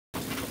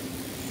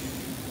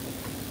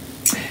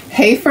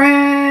Hey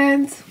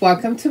friends,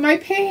 welcome to my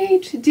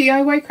page,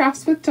 DIY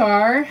Crafts with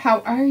Dar. How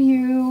are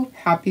you?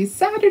 Happy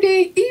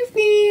Saturday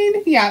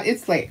evening. Yeah,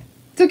 it's late.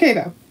 It's okay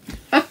though.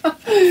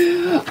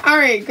 All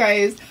right,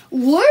 guys,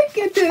 look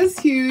at this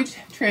huge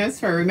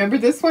transfer. Remember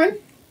this one?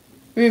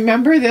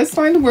 Remember this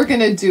one? We're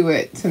going to do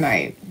it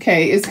tonight.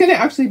 Okay, it's going to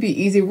actually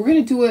be easy. We're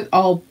going to do it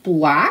all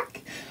black.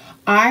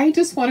 I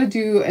just want to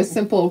do a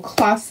simple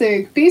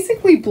classic,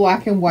 basically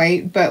black and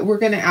white, but we're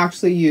going to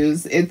actually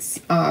use, it's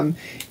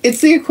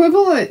the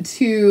equivalent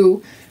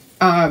to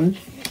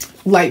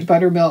light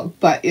buttermilk,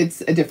 but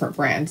it's a different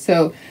brand.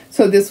 So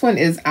this one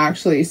is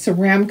actually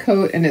Ceram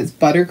Coat and it's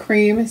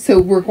buttercream. So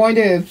we're going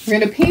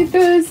to paint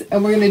this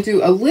and we're going to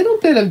do a little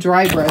bit of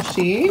dry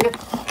brushing,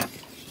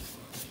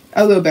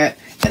 a little bit.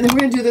 And then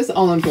we're going to do this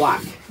all in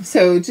black.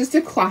 So just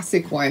a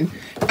classic one.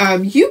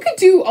 You could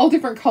do all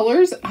different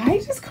colors. I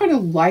just kind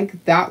of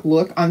like that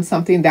look on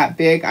something that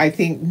big. I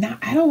think,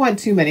 I don't want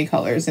too many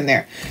colors in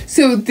there.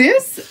 So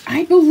this,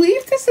 I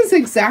believe this is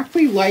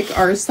exactly like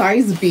our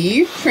size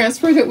B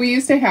transfer that we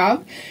used to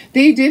have.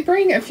 They did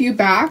bring a few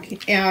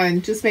back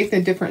and just make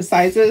them different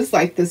sizes.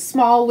 Like the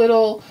small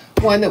little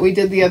one that we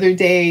did the other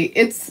day.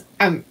 It's,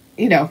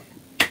 you know,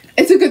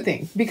 it's a good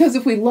thing because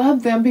if we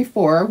loved them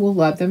before, we'll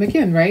love them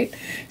again, right?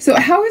 So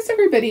how is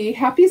everybody?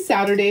 Happy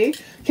Saturday.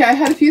 Okay, I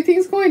had a few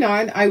things going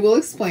on. I will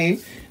explain.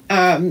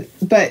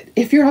 But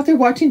if you're out there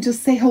watching,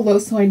 just say hello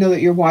so I know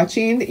that you're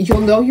watching.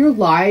 You'll know you're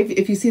live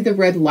if you see the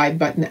red live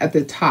button at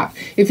the top.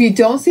 If you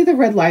don't see the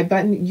red live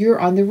button, you're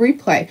on the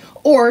replay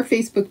or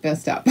Facebook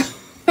messed up.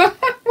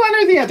 One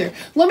or the other.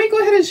 Let me go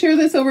ahead and share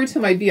this over to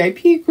my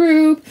VIP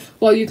group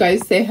while you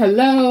guys say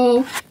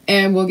hello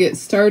and we'll get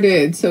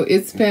started. So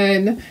it's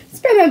been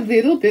a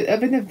little bit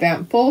of an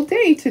eventful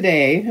day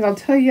today and I'll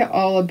tell you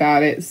all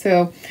about it.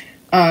 So,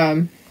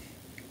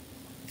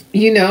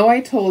 you know, I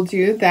told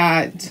you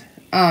that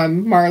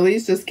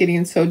Marley's just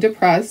getting so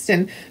depressed,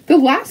 and the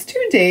last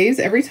 2 days,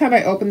 every time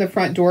I open the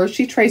front door,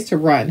 she tries to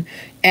run,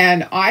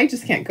 and I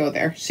just can't go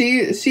there.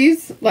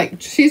 She's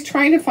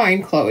trying to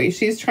find Chloe.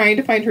 She's trying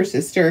to find her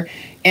sister,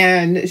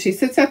 and she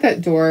sits at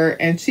that door,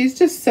 and she's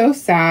just so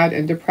sad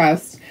and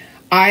depressed.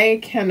 I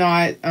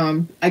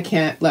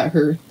can't let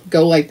her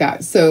go like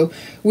that. So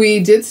we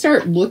did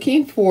start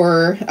looking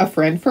for a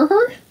friend for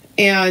her.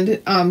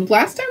 And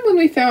last time when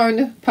we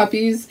found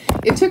puppies,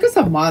 it took us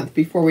a month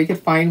before we could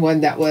find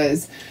one that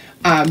was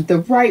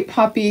the right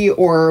puppy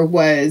or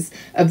was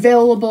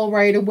available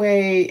right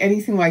away,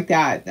 anything like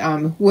that.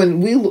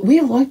 When we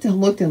looked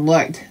and looked and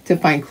looked to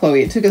find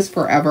Chloe, it took us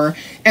forever.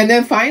 And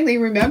then finally,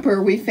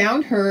 remember, we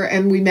found her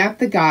and we met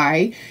the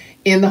guy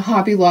in the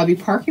Hobby Lobby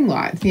parking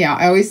lot. Yeah,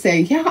 I always say,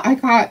 yeah, I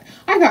got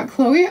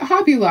Chloe at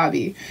Hobby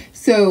Lobby.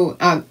 So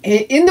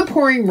in the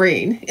pouring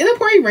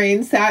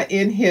rain, sat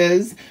in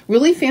his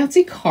really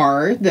fancy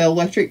car, the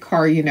electric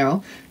car, you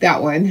know,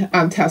 that one,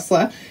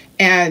 Tesla,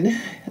 and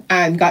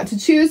got to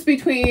choose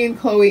between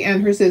Chloe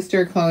and her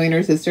sister, Chloe and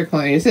her sister,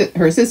 Chloe and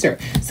her sister.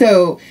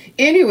 So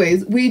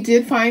anyways, we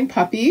did find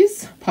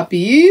puppies.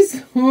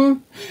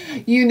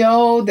 You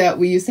know that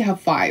we used to have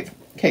 5.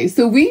 Okay,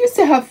 so we used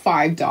to have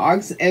 5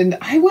 dogs and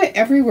I went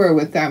everywhere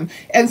with them.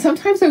 And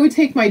sometimes I would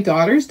take my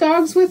daughter's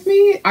dogs with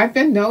me. I've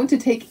been known to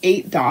take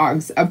 8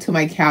 dogs up to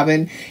my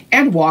cabin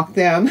and walk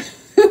them.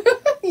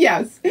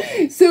 Yes.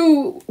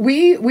 So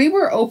we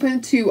were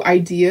open to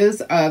ideas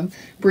of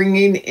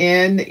bringing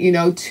in, you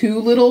know, 2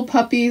 little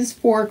puppies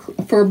for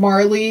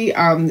Marley,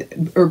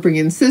 or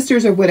bringing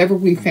sisters or whatever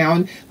we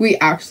found. We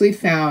actually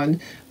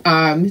found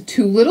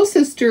 2 little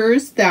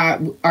sisters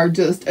that are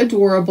just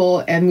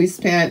adorable, and we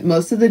spent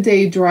most of the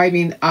day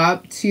driving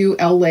up to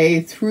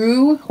LA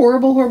through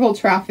horrible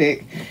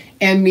traffic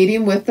and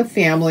meeting with the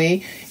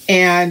family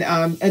and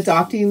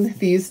adopting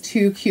these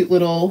 2 cute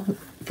little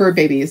fur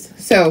babies.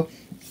 So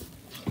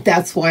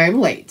that's why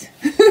I'm late.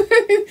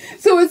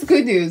 So it's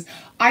good news.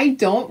 I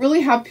don't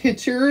really have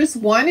pictures.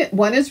 One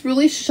is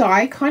really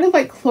shy, kind of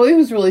like Chloe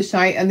was really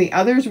shy, and the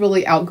other is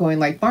really outgoing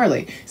like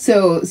Marley.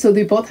 So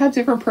they both have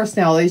different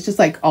personalities, just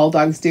like all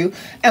dogs do.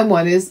 And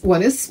one is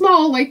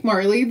small like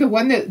Marley. The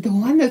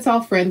one that's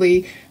all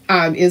friendly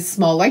is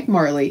small like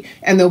Marley,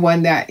 and the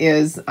one that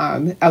is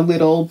a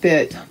little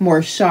bit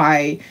more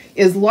shy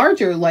is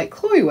larger like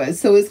Chloe was.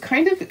 So it's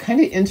kind of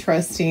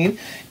interesting.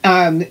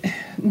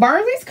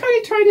 Marley's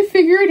kind of trying to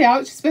figure it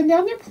out. She's been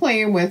down there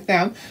playing with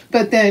them,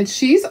 but then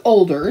she's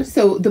older.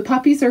 So the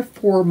puppies are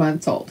 4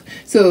 months old.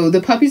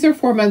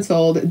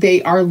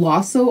 They are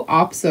Lhasa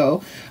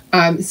Apso.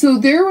 So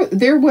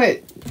they're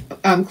what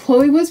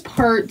Chloe was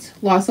part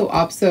Lhasa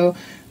Apso,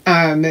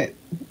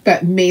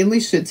 but mainly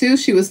Shih Tzu.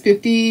 She was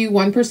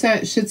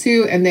 51% Shih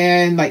Tzu and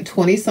then like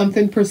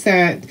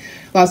 20-something%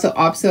 Lhasa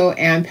Apso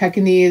and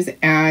Pekingese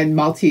and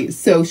Maltese.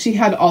 So she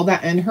had all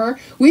that in her.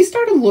 We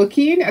started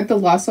looking at the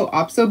Lhasa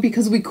Apso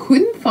because we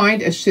couldn't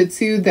find a Shih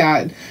Tzu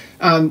that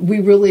we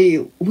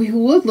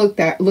would look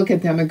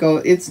at them and go,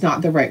 it's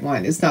not the right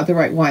one. It's not the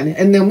right one.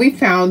 And then we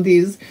found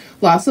these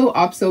Lhasa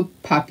Apso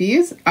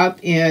puppies up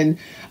in,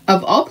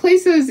 of all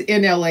places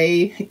in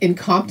LA, in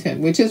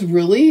Compton, which is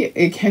really,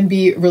 it can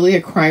be really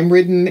a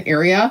crime-ridden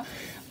area.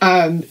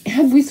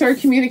 And we started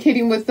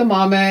communicating with the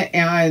mama,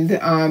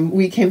 and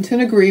we came to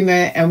an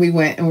agreement, and we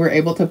went and were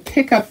able to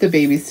pick up the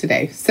babies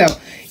today. So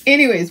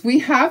anyways, we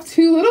have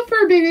 2 little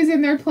fur babies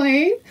in there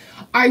playing.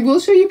 I will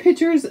show you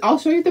pictures. I'll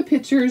show you the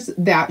pictures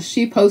that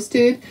she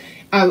posted.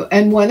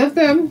 And one of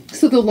them,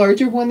 so the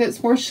larger one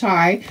that's more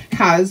shy,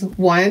 has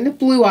 1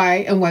 blue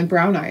eye and 1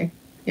 brown eye.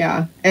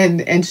 Yeah,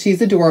 and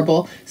she's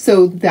adorable.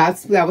 So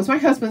that was my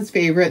husband's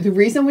favorite. The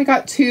reason we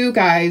got 2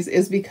 guys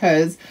is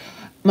because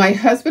my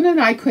husband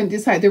and I couldn't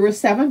decide. There were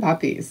 7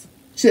 puppies.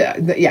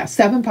 Yeah,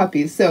 7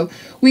 puppies. So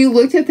we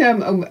looked at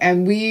them,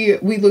 and we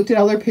looked at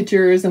all their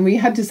pictures, and we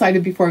had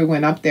decided before we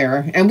went up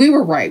there, and we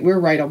were right. We were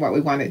right on what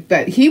we wanted.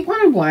 But he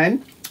wanted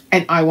one,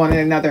 and I wanted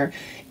another.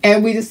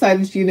 And we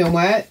decided, you know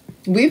what?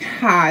 We've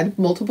had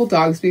multiple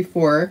dogs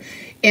before,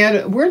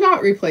 and we're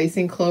not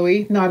replacing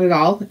Chloe, not at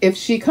all. If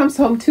she comes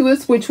home to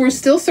us, which we're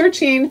still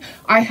searching,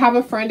 I have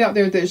a friend out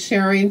there that's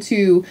sharing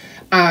to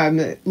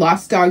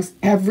lost dogs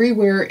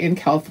everywhere in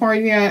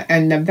California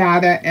and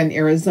Nevada and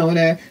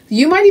Arizona.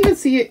 You might even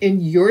see it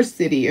in your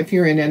city if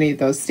you're in any of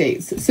those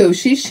states. So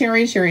she's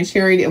sharing,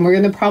 and we're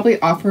going to probably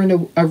offer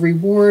a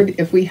reward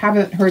if we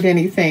haven't heard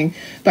anything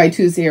by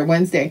Tuesday or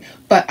Wednesday.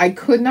 But I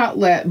could not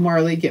let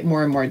Marley get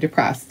more and more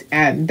depressed,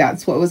 and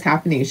that's what was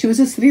happening. She was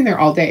just sitting there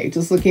all day,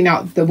 just looking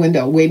out the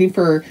window, waiting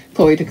for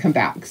Chloe to come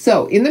back.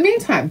 So in the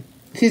meantime,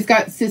 she's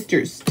got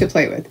sisters to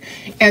play with,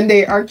 and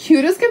they are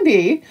cute as can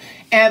be.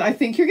 And I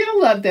think you're going to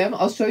love them.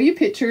 I'll show you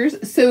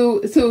pictures. So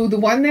the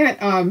one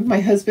that my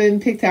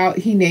husband picked out,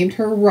 he named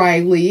her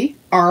Riley,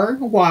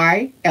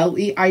 Ryleigh.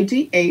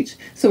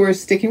 So we're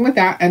sticking with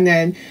that. And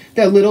then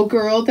the little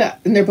girl,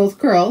 and they're both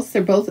girls.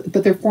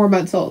 But they're 4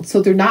 months old.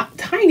 So they're not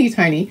tiny.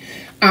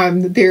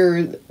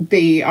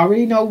 They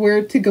already know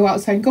where to go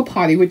outside and go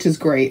potty, which is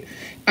great.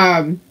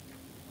 The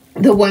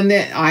one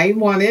that I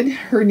wanted,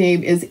 her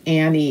name is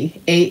Annie,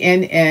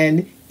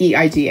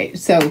 Anneigh.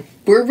 So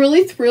we're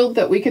really thrilled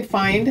that we could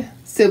find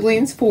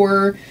siblings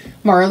for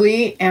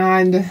Marley,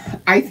 and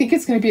I think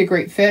it's going to be a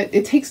great fit.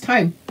 It takes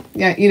time.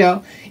 Yeah,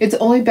 it's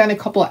only been a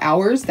couple of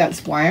hours.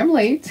 That's why I'm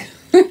late.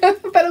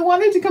 But I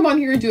wanted to come on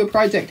here and do a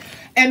project.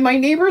 And my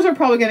neighbors are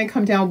probably going to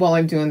come down while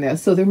I'm doing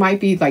this, so there might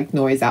be like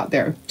noise out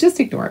there.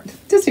 Just ignore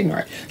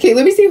it. Okay,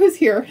 let me see who's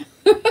here.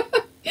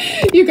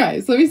 You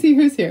guys, let me see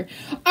who's here.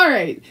 All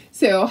right.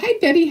 So, hi,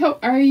 Betty. How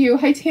are you?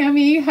 Hi,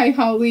 Tammy. Hi,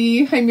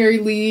 Holly. Hi, Mary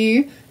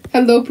Lee.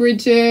 Hello,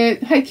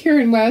 Bridget. Hi,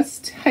 Karen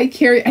West. Hi,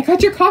 Carrie. I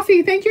got your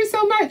coffee. Thank you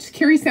so much.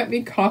 Carrie sent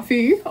me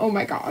coffee. Oh,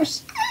 my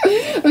gosh.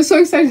 I'm so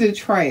excited to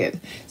try it.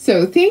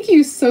 So, thank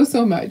you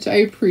so much. I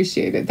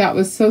appreciate it. That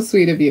was so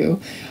sweet of you.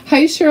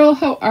 Hi, Cheryl.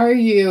 How are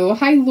you?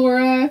 Hi,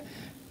 Laura.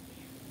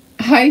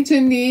 Hi,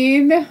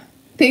 Janine.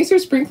 Thanks for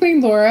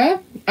sprinkling,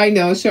 Laura. I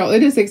know, Cheryl,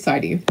 it is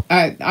exciting.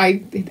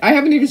 I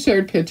haven't even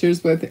shared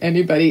pictures with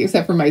anybody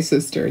except for my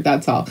sister.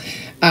 That's all.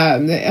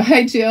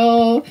 Hi,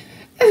 Jill.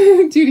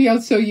 Judy,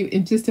 I'll show you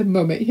in just a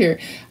moment here.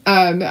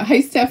 Hi,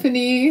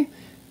 Stephanie.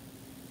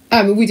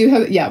 We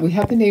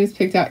have the names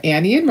picked out.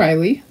 Annie and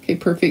Riley. Okay,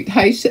 perfect.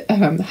 Hi,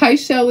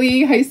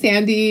 Shelly. Hi,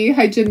 Sandy.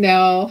 Hi,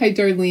 Janelle. Hi,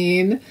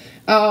 Darlene.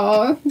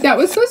 Oh, that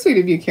was so sweet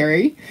of you,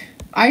 Carrie.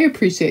 I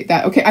appreciate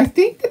that. Okay, I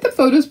think that the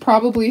photos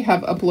probably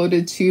have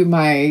uploaded to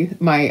my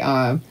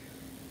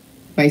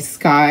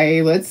Sky.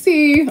 Let's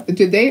see.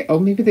 Did they? Oh,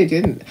 maybe they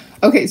didn't.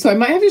 Okay, so I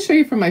might have to show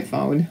you from my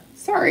phone.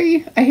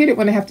 Sorry. I hate it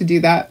when I have to do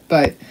that,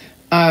 but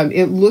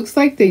it looks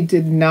like they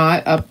did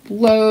not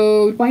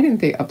upload. Why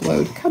didn't they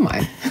upload? Come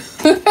on.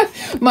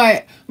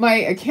 My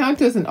account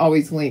doesn't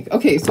always link.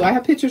 Okay, so I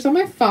have pictures on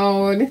my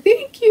phone.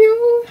 Thank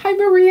you. Hi,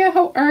 Maria.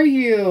 How are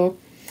you?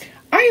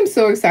 I am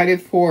so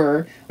excited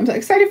for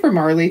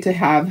Marley to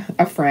have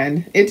a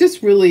friend. It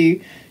just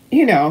really,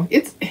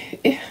 it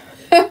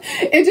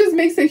just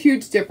makes a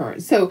huge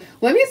difference. So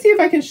let me see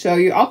if I can show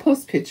you. I'll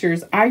post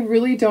pictures. I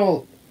really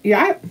don't,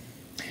 I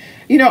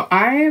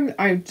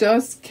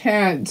just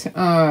can't,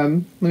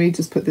 let me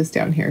just put this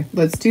down here.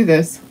 Let's do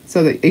this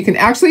so that you can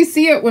actually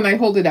see it when I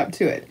hold it up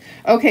to it.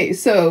 Okay,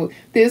 so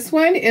this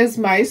one is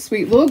my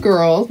sweet little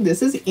girl.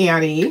 This is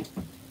Annie.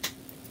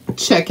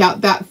 Check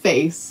out that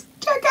face.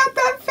 Check out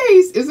that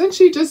face. Isn't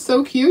she just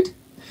so cute?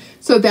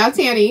 So that's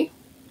Annie.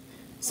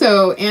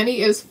 So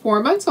Annie is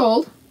 4 months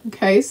old.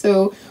 Okay,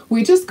 so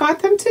we just got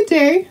them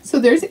today. So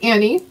there's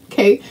Annie.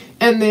 Okay,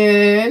 and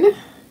then,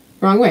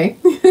 wrong way.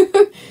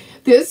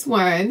 This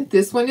one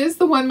is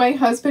the one my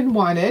husband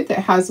wanted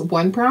that has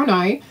 1 brown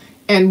eye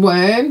and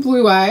 1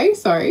 blue eye.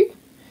 Sorry.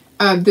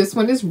 This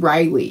one is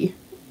Riley.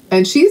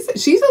 And she's a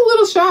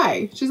little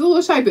shy. She's a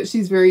little shy, but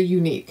she's very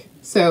unique.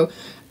 So,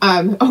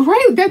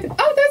 Riley,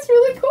 that's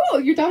really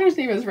cool. Your daughter's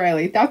name is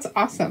Riley. That's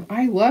awesome.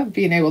 I love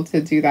being able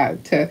to do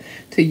that, to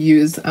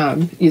use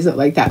it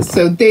like that.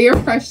 So they are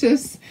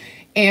precious,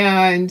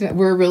 and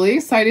we're really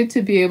excited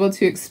to be able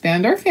to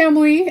expand our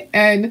family.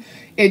 And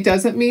It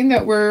doesn't mean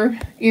that we're,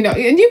 you know,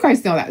 and you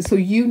guys know that. So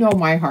you know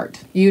my heart.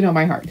 You know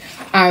my heart.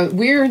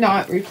 We're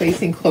not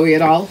replacing Chloe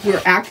at all.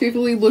 We're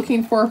actively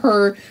looking for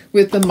her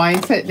with the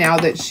mindset now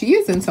that she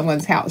is in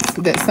someone's house,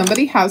 that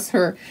somebody has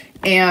her,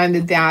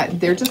 and that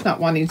they're just not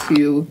wanting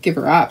to give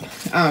her up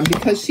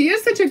because she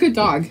is such a good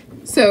dog.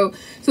 So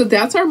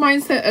that's our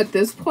mindset at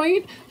this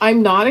point.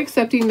 I'm not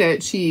accepting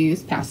that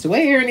she's passed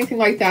away or anything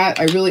like that.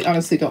 I really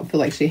honestly don't feel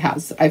like she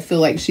has. I feel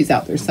like she's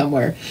out there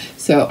somewhere.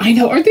 So I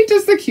know, aren't they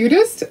just the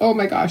cutest? Oh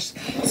my gosh.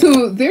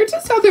 So they're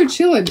just out there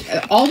chilling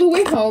all the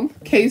way home.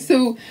 Okay,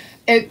 so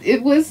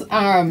it was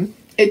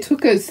it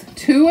took us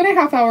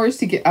 2.5 hours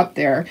to get up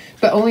there,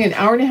 but only an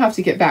hour and a half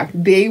to get back.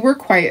 They were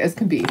quiet as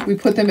can be. We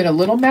put them in a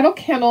little metal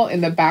kennel in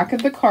the back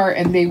of the car,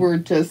 and they were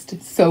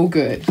just so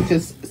good.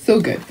 Just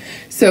so good.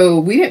 So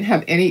we didn't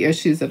have any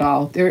issues at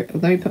all. There,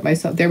 let me put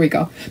myself, there we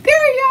go. There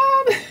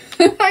I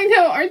am. I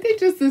know, aren't they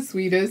just the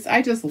sweetest?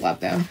 I just love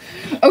them.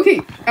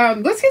 Okay,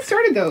 let's get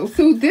started though.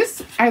 So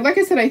this, like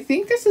I said, I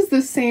think this is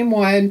the same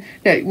one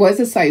that was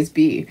a size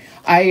B.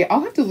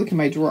 I'll have to look in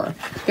my drawer,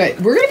 but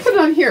we're going to put it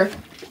on here.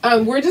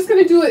 We're just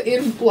going to do it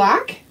in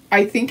black.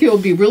 I think it will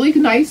be really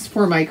nice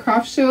for my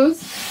craft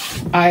shows.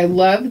 I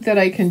love that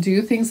I can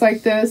do things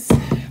like this.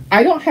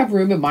 I don't have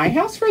room in my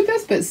house for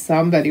this, but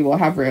somebody will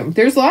have room.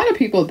 There's a lot of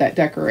people that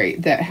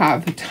decorate that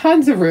have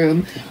tons of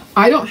room.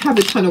 I don't have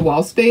a ton of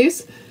wall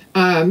space.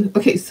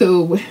 Okay,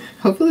 so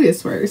hopefully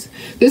this works.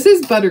 This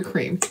is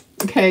buttercream.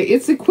 Okay,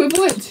 it's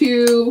equivalent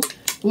to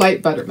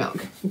light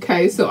buttermilk.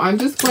 Okay, so I'm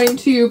just going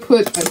to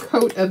put a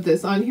coat of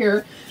this on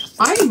here.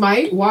 I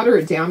might water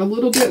it down a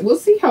little bit. We'll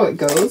see how it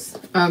goes.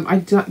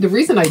 The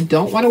reason I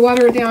don't want to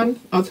water it down,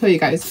 I'll tell you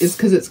guys, is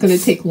because it's going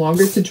to take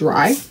longer to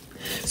dry.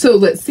 So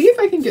let's see if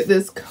I can get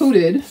this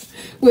coated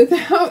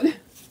without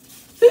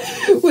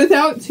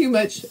too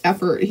much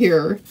effort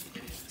here.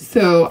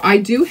 So I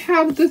do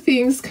have the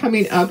things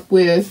coming up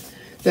with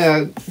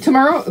the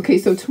tomorrow. Okay,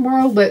 so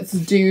tomorrow let's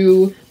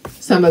do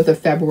some of the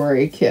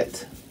February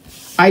kit.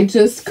 I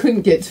just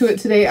couldn't get to it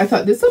today. I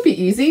thought this will be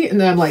easy.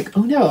 And then I'm like,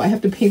 oh no, I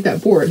have to paint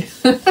that board.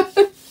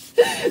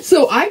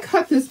 So I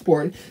cut this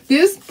board.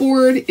 This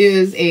board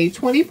is a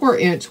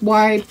 24-inch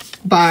wide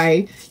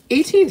by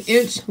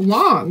 18-inch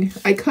long.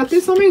 I cut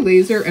this on my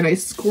laser and I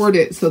scored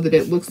it so that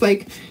it looks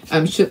like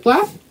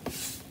shiplap.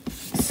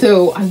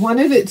 So I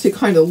wanted it to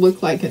kind of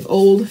look like an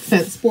old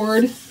fence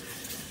board.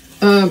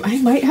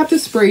 I might have to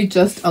spray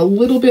just a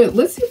little bit.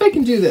 Let's see if I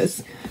can do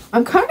this.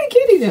 I'm kind of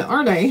getting it,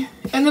 aren't I?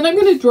 And then I'm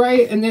going to dry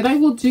it, and then I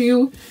will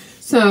do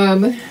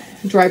some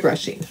dry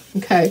brushing.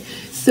 Okay,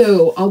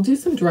 so I'll do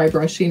some dry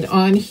brushing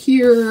on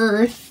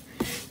here,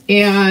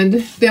 and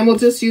then we'll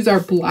just use our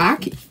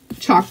black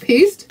chalk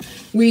paste.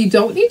 We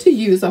don't need to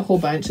use a whole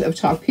bunch of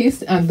chalk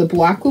paste, and the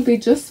black will be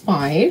just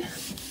fine.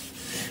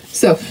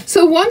 So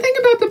one thing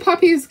about the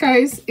puppies,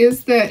 guys,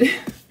 is that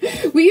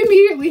we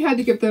immediately had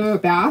to give them a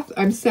bath.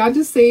 I'm sad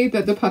to say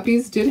that the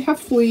puppies did have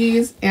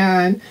fleas,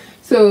 and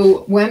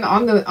so when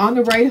on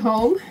the ride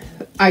home,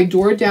 I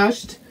door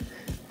dashed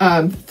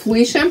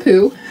flea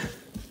shampoo,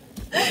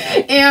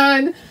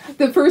 and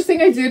the first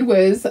thing I did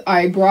was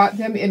I brought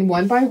them in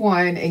one by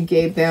one and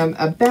gave them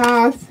a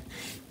bath.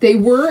 They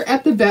were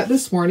at the vet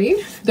this morning.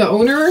 The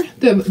owner,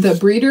 the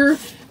breeder,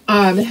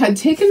 had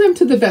taken them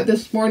to the vet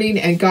this morning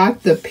and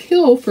got the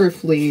pill for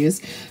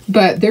fleas,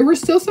 but there were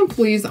still some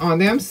fleas on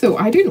them, so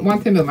I didn't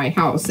want them in my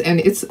house. And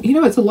it's, you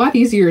know, it's a lot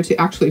easier to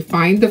actually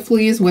find the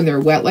fleas when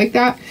they're wet like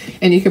that,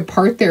 and you can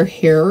part their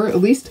hair. At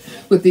least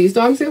with these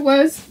dogs it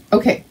was.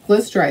 Okay,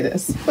 let's try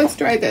this. Let's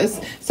try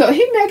this. So,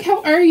 hey Meg,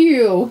 how are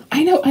you?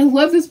 I know, I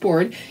love this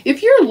board.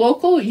 If you're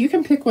local, you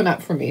can pick one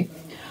up for me.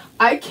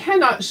 I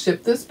cannot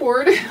ship this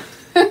board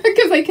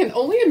because I can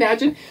only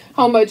imagine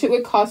how much it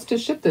would cost to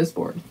ship this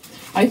board.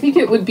 I think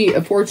it would be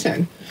a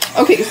fortune.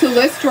 Okay, so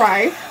let's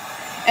dry.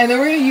 And then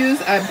we're going to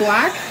use a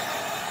black,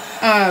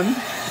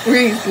 we're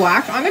going to use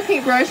black on a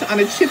paintbrush, on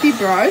a chippy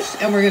brush,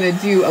 and we're going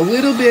to do a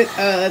little bit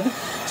of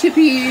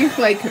chippy,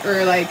 like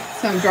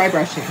some dry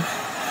brushing.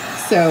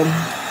 So,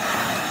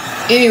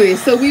 anyway,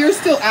 so we are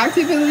still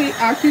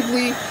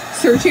actively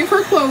searching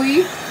for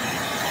Chloe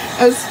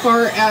as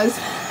far as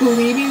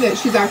believing that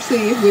she's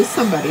actually with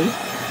somebody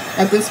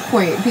at this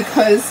point,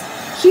 because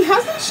she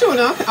hasn't shown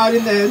up out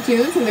in the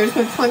dunes, and there's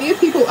been plenty of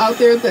people out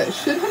there that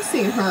should have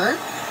seen her,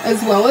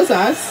 as well as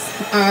us.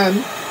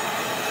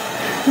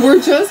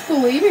 We're just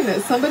believing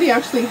that somebody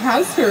actually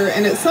has her,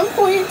 and at some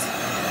point,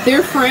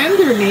 their friend,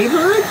 their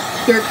neighbor,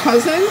 their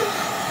cousin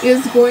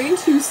is going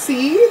to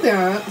see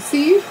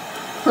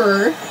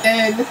her,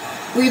 and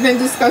we've been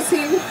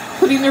discussing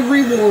putting a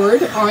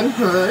reward on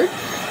her,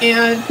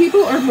 and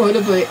people are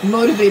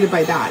motivated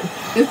by that.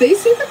 If they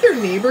see that their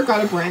neighbor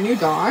got a brand new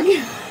dog,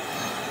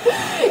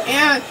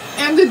 and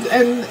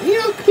you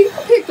know,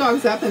 people pick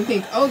dogs up and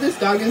think, oh, this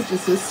dog is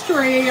just a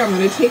stray, I'm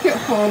going to take it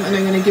home and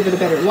I'm going to give it a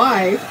better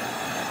life.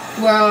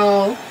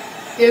 Well,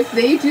 if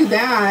they do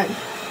that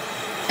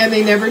and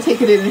they never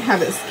take it in and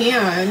have it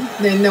scanned,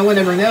 then no one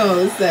ever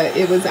knows that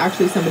it was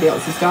actually somebody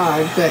else's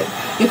dog. But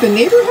if a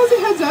neighbor has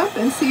a heads up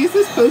and sees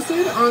this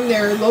posted on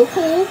their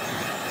local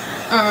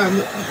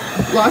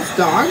Lost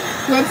Dog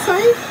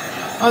website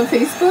on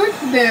Facebook,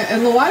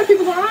 and a lot of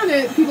people are on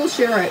it. People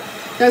share it.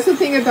 That's the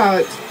thing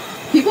about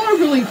people are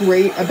really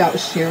great about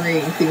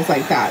sharing things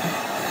like that.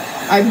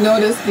 I've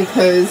noticed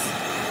because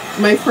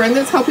my friend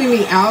that's helping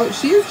me out,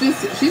 she's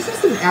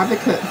just an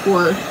advocate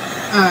for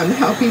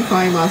helping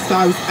find lost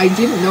dogs. I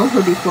didn't know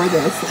her before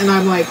this, and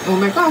I'm like, oh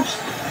my gosh,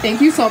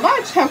 thank you so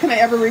much. How can I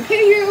ever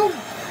repay you?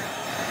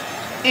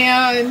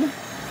 And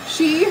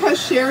she has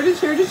shared and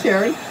shared and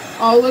shared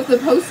all of the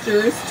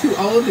posters to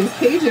all of these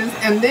pages,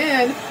 and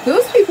then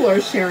those people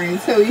are sharing.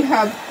 So you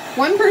have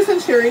one person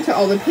sharing to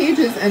all the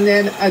pages, and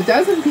then a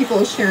dozen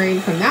people sharing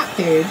from that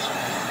page.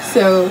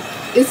 So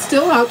it's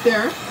still out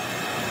there.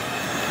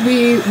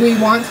 We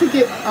want to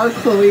get our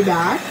Chloe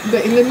back,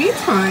 but in the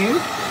meantime,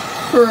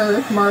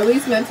 for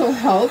Marley's mental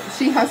health,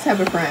 she has to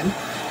have a friend.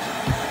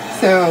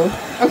 So,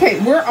 okay,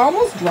 we're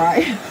almost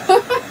dry.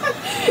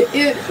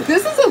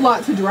 This is a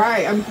lot to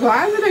dry. I'm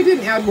glad that I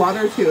didn't add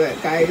water to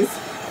it, guys.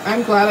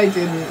 I'm glad I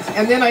didn't.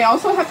 And then I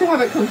also have to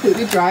have it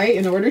completely dry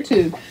in order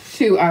to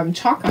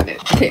chalk on it.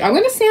 Okay, I'm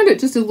going to sand it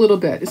just a little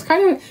bit. It's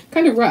kind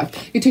of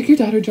rough. You took your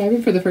daughter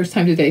driving for the first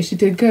time today. She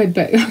did good,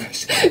 but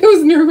it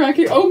was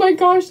nerve-wracking. Oh my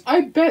gosh,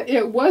 I bet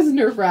it was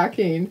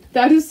nerve-wracking.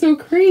 That is so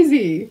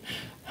crazy.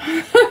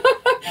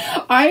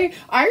 I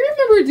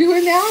remember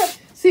doing that.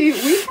 See,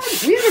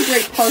 we had a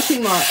great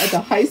parking lot at the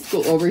high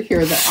school over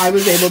here that I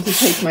was able to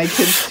take my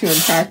kids to and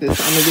practice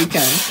on the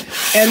weekend.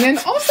 And then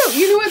also,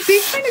 you know what? They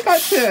kind of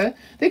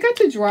got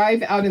to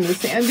drive out in the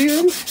sand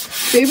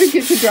dunes. They would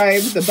get to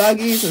drive the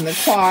buggies and the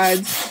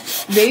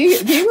quads. They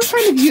were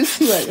kind of used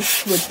to it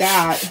with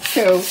that.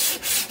 So,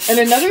 and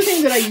another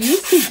thing that I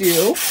used to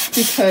do,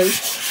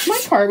 because my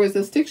car was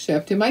a stick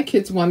shift and my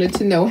kids wanted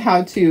to know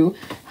how to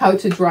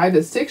drive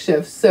a stick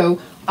shift,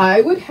 so I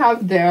would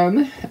have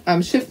them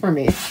shift for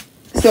me.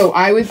 So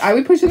I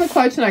would push in the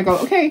clutch and I go,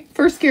 okay,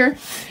 first gear.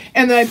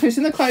 And then I push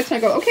in the clutch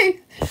and I go, okay,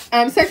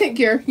 second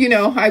gear. You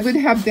know, I would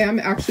have them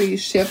actually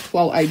shift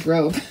while I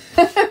drove.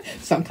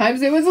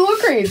 Sometimes it was a little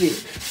crazy,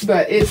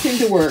 but it seemed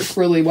to work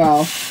really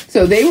well.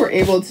 So they were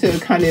able to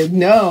kind of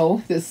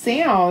know the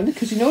sound,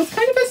 because you know it's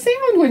kind of a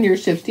sound when you're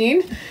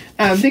shifting.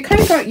 They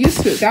kind of got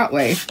used to it that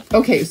way.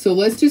 Okay, so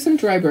let's do some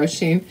dry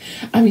brushing.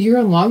 You're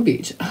in Long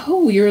Beach.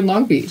 Oh, you're in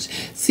Long Beach.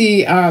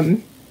 See,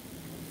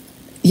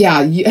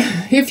 yeah,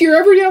 if you're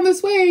ever down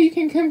this way, you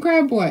can come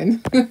grab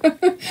one.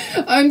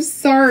 I'm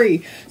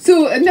sorry.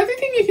 So another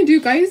thing you can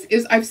do, guys,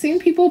 is I've seen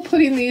people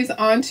putting these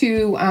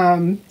onto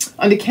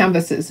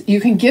canvases. You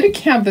can get a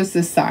canvas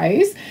this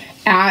size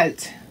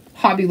at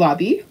Hobby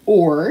Lobby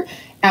or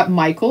at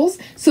Michael's.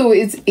 So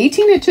it's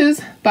 18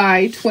 inches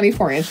by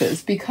 24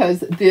 inches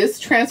because this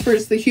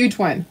transfers the huge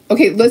one.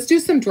 Okay, let's do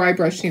some dry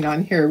brushing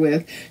on here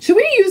with, should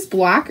we use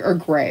black or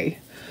gray?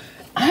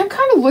 I'm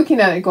kind of looking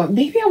at it going,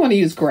 maybe I want to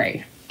use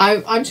gray.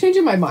 I'm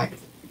changing my mind.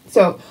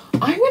 So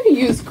I'm going to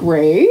use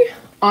gray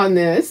on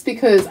this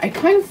because I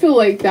kind of feel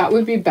like that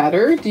would be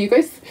better. Do you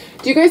guys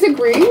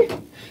agree?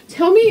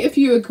 Tell me if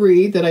you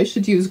agree that I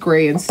should use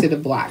gray instead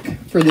of black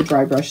for the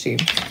dry brushing.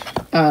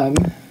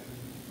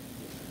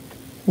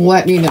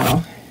 Let me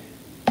know.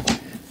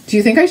 Do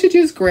you think I should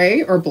use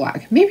gray or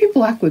black? Maybe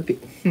black would be.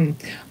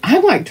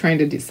 I'm like trying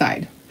to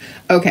decide.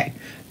 Okay.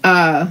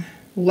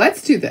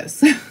 Let's do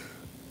this.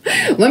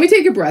 Let me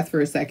take a breath for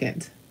a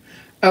second.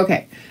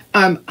 Okay.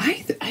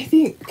 I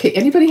think, okay,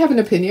 anybody have an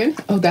opinion?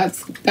 Oh,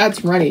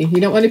 that's runny. You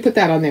don't want to put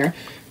that on there.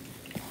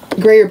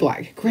 Gray or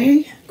black?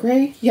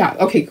 Gray? Yeah,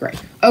 okay, gray.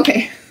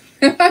 Okay.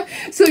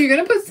 So you're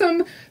going to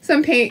put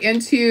some paint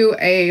into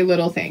a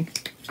little thing.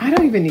 I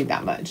don't even need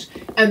that much.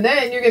 And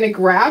then you're going to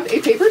grab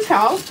a paper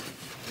towel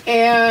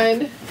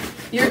and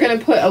you're going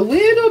to put a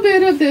little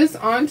bit of this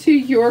onto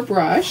your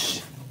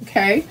brush,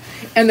 okay?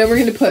 And then we're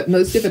going to put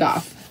most of it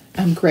off.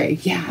 Gray.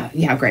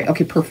 Yeah, gray.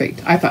 Okay,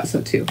 perfect. I thought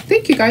so too.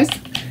 Thank you, guys.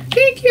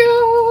 Thank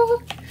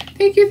you.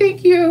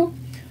 Thank you.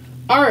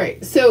 All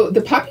right, so the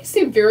puppies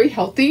seem very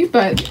healthy,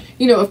 but,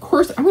 you know, of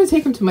course, I'm going to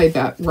take them to my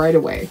vet right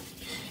away.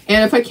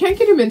 And if I can't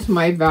get them into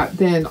my vet,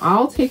 then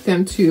I'll take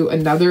them to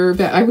another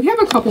vet. We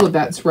have a couple of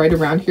vets right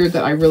around here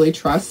that I really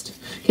trust.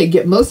 Okay,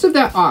 get most of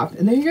that off,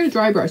 and then you're going to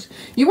dry brush.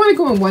 You want to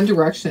go in one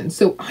direction,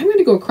 so I'm going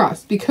to go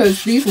across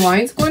because these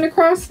lines going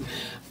across,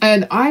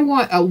 and I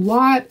want a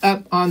lot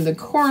up on the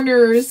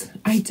corners.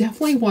 I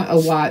definitely want a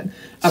lot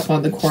up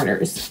on the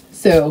corners.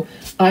 So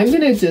I'm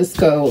going to just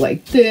go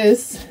like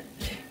this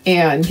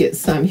and get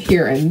some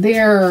here and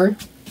there.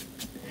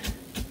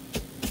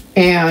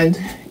 And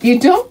you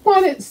don't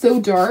want it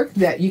so dark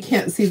that you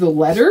can't see the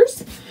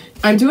letters.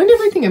 I'm doing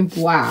everything in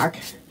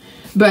black,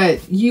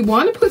 but you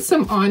want to put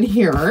some on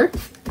here,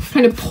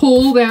 kind of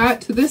pull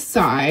that to the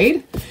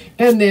side.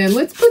 And then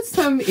let's put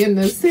some in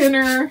the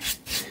center.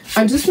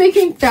 I'm just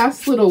making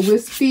fast little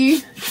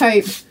wispy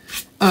type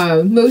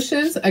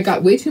motions. I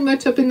got way too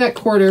much up in that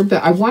corner,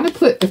 but I want to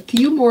put a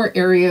few more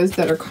areas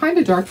that are kind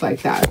of dark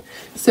like that.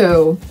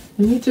 So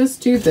let me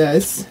just do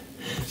this.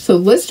 So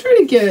let's try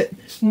to get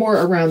more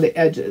around the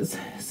edges.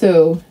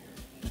 So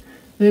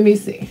let me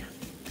see.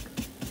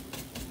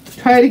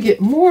 Try to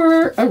get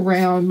more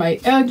around my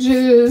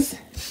edges.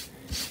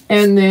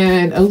 And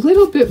then a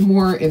little bit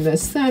more in the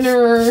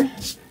center.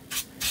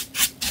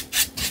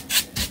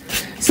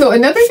 So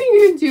another thing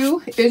you can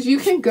do is you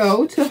can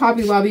go to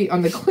Hobby Lobby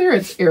on the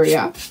clearance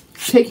area.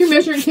 Take your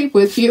measuring tape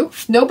with you.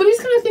 Nobody's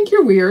going to think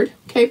you're weird.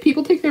 Okay,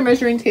 people take their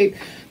measuring tape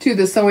to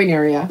the sewing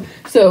area.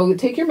 So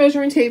take your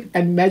measuring tape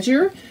and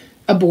measure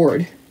a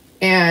board.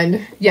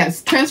 And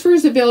yes, transfer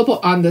is available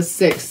on the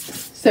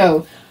 6th.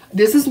 So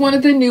this is one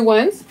of the new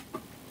ones.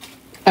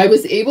 I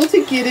was able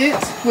to get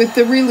it with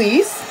the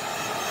release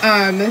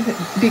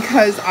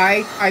because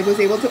I was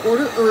able to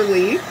order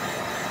early.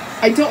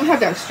 I don't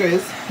have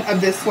extras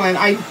of this one.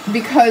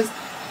 Because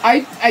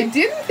I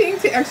didn't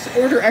think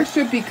to order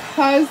extra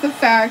because the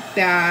fact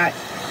that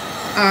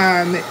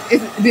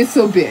it's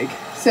so big.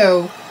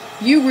 So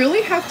you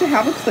really have to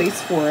have a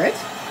place for it.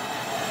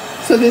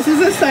 So this is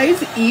a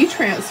size E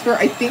transfer.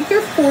 I think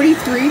they're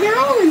 43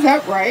 now. Is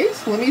that right?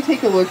 Let me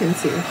take a look and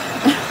see.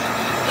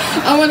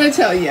 I want to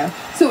tell you.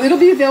 So it'll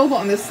be available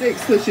on the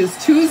 6th, which is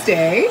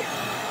Tuesday.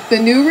 The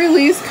new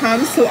release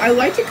comes. So I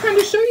like to kind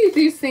of show you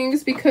these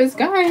things because,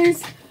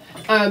 guys,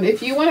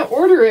 if you want to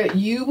order it,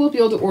 you will be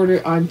able to order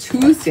it on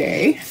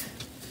Tuesday.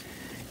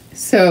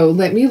 So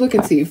let me look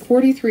and see.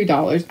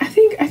 $43.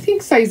 I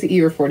think size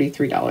E are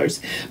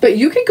 $43. But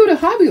you could go to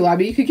Hobby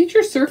Lobby. You could get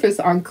your Surface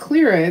on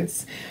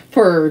clearance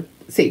for,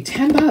 say,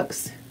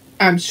 $10.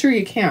 I'm sure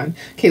you can.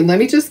 Okay, let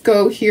me just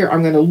go here.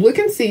 I'm going to look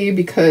and see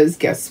because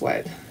guess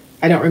what?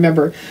 I don't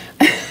remember.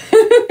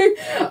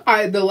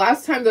 The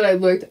last time that I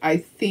looked,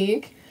 I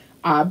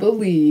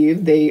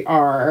believe they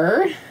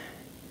are...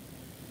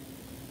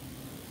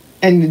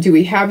 And do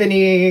we have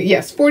any?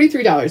 Yes,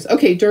 $43.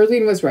 Okay,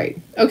 Darlene was right.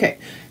 Okay,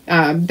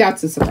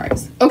 that's a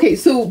surprise. Okay,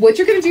 so what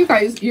you're going to do,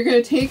 guys, you're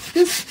going to take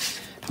this.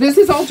 This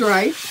is all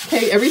dry.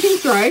 Okay,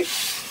 everything's dry.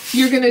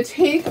 You're going to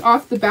take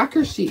off the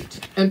backer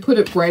sheet and put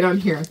it right on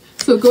here.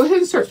 So go ahead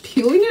and start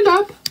peeling it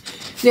up.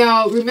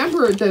 Now,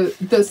 remember,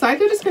 the side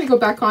that it's going to go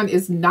back on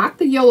is not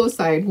the yellow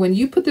side. When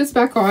you put this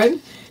back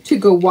on to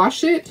go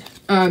wash it,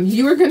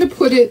 you are going to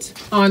put it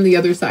on the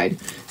other side.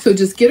 So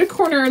just get a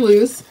corner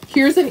loose.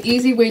 Here's an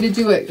easy way to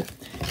do it.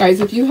 Guys,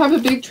 if you have a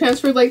big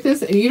transfer like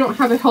this and you don't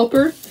have a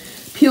helper,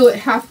 peel it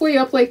halfway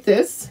up like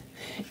this.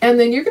 And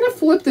then you're going to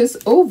flip this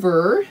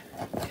over.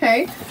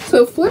 Okay,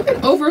 so flip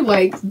it over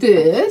like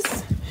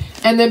this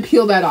and then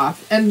peel that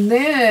off. And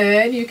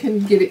then you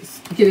can get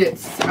it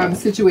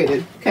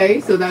situated. Okay,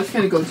 so that's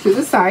going to go to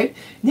the side.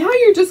 Now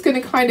you're just going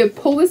to kind of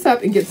pull this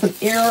up and get some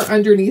air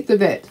underneath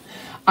of it.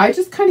 I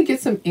just kind of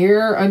get some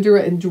air under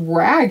it and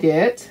drag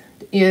it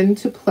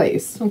into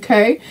place.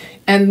 Okay,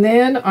 and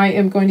then I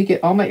am going to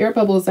get all my air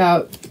bubbles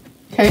out.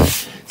 Okay,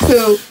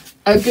 so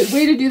a good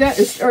way to do that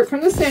is start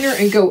from the center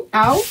and go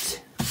out.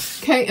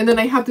 Okay, and then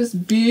I have this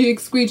big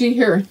squeegee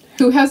here.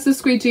 Who has the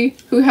squeegee?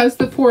 Who has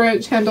the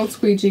 4-inch handle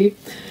squeegee?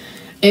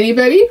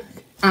 Anybody?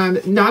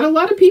 Not a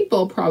lot of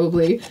people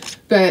probably,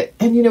 but,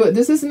 and you know what,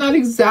 this is not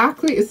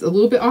exactly, it's a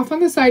little bit off on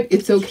the side.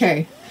 It's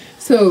okay.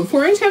 So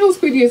 4-inch handle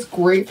squeegee is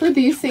great for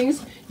these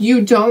things.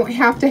 You don't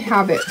have to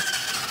have it.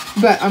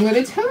 But I'm going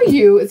to tell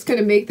you, it's going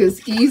to make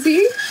this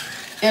easy.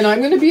 And I'm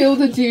going to be able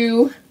to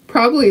do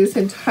probably this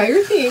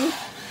entire thing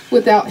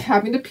without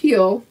having to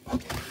peel.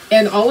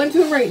 And all I'm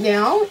doing right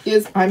now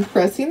is I'm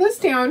pressing this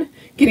down,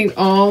 getting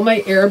all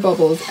my air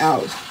bubbles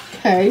out.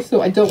 Okay,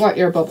 so I don't want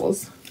air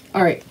bubbles.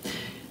 All right.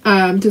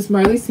 Does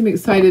Marley seem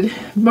excited?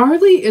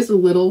 Marley is a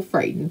little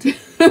frightened.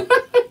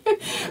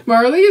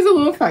 Marley is a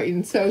little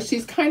frightened. So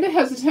she's kind of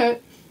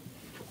hesitant.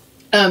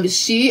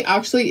 She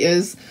actually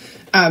is...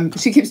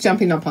 she keeps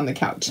jumping up on the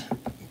couch.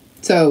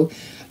 So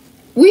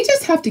we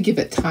just have to give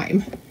it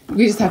time.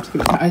 We just have to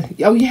give it time.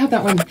 Oh, you have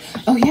that one.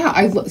 Oh, yeah.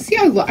 I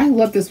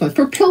love this one.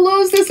 For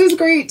pillows, this is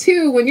great,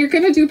 too. When you're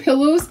going to do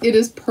pillows, it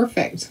is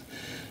perfect.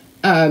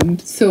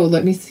 So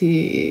let me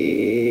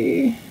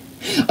see.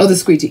 Oh, the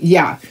squeegee.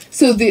 Yeah.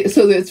 So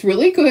it's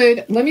really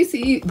good. Let me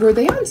see. Were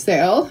they on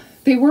sale?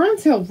 They were on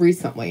sale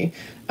recently.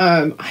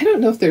 I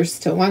don't know if they're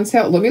still on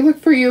sale. Let me look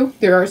for you.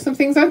 There are some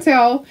things on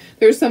sale.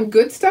 There's some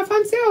good stuff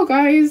on sale,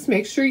 guys.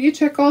 Make sure you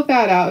check all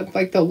that out.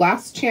 Like the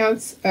last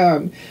chance.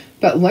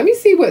 But let me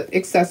see what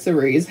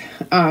accessories.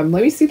 Let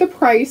me see the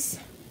price.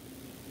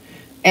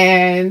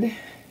 And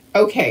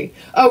okay.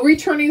 Oh,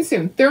 returning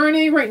soon. There aren't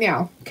any right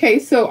now. Okay,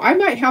 so I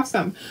might have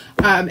some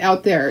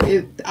out there.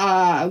 It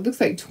looks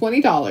like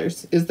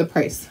 $20 is the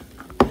price.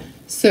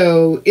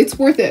 So it's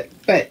worth it.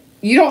 But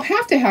you don't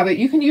have to have it.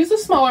 You can use a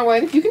smaller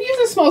one. You can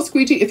use a small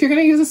squeegee. If you're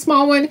going to use a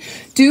small one,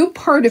 do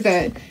part of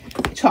it.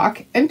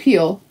 Chalk and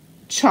peel,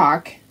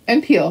 chalk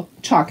and peel,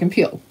 chalk and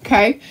peel.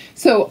 Okay?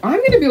 So I'm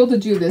going to be able to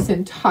do this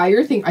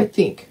entire thing, I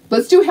think.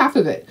 Let's do half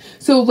of it.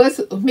 So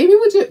maybe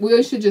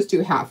we should just do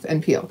half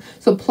and peel.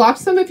 So plop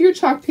some of your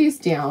chalk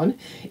paste down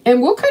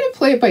and we'll kind of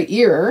play it by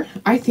ear.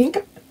 I think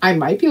I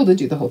might be able to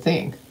do the whole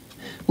thing.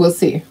 We'll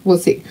see. We'll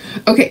see.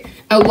 Okay.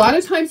 A lot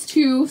of times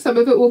too, some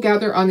of it will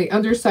gather on the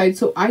underside.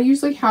 So I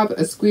usually have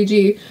a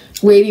squeegee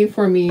waiting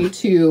for me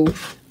to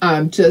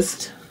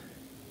just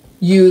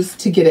use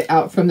to get it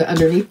out from the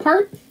underneath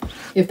part.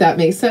 If that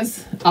makes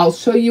sense. I'll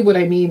show you what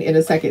I mean in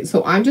a second.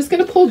 So I'm just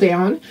going to pull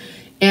down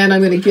And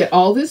I'm going to get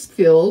all this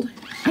filled.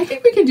 I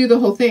think we can do the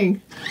whole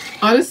thing.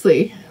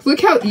 Honestly,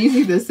 look how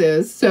easy this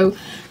is. So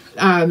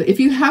if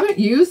you haven't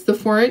used the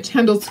 4-inch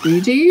handled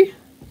squeegee,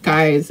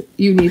 guys,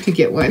 you need to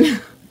get one.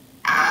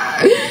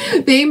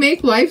 They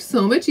make life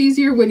so much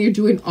easier when you're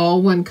doing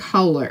all one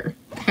color.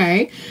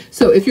 Okay,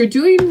 so if you're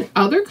doing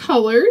other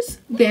colors,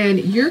 then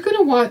you're going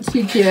to want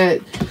to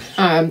get,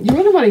 you're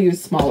going to want to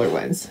use smaller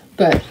ones.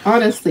 But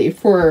honestly,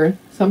 for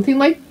something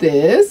like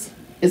this,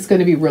 it's going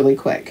to be really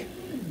quick.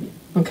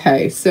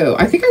 Okay, so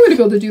I think I'm going to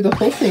be able to do the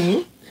whole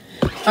thing.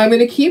 I'm going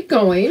to keep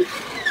going.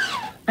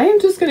 I am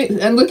just going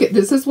to, and look at,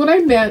 this is what I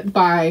meant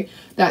by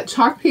that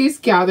chalk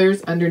paste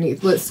gathers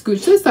underneath. Let's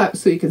scooch this up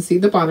so you can see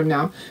the bottom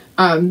now.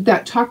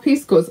 That chalk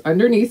paste goes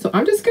underneath. So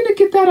I'm just going to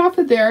get that off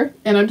of there,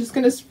 and I'm just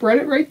going to spread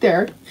it right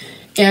there.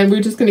 And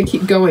we're just going to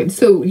keep going.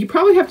 So you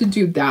probably have to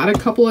do that a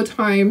couple of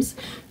times.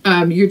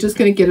 You're just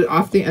going to get it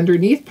off the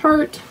underneath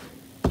part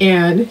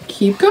and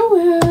keep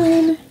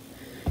going.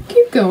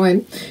 Keep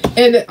going.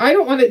 And I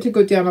don't want it to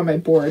go down on my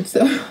board,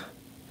 so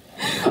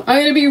I'm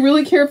going to be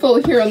really careful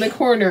here on the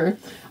corner.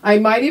 I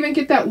might even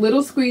get that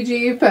little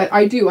squeegee, but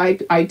I do.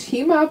 I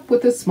team up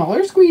with a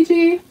smaller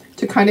squeegee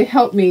to kind of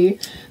help me.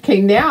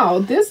 Okay,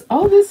 now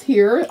all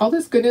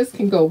this goodness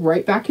can go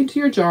right back into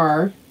your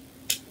jar.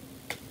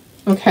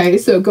 Okay,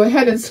 so go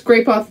ahead and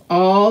scrape off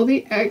all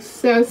the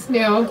excess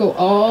now. Go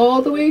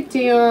all the way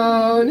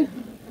down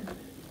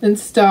and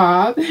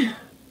stop.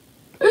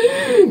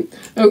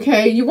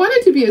 Okay, you want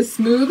it to be as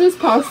smooth as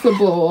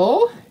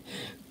possible,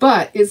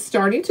 but it's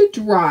starting to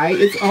dry.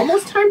 It's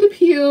almost time to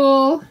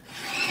peel.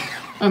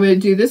 I'm going to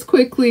do this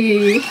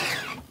quickly.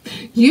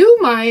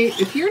 You might,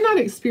 if you're not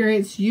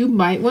experienced, you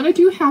might want to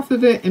do half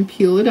of it and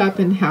peel it up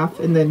in half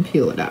and then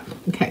peel it up.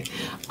 Okay.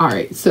 All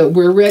right. So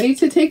we're ready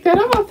to take that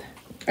off.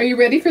 Are you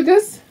ready for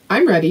this?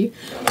 I'm ready.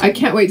 I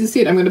can't wait to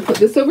see it. I'm going to put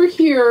this over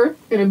here.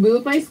 I'm going to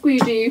move my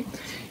squeegee.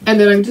 And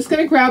then I'm just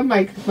going to grab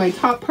my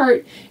top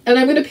part and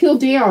I'm going to peel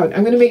down.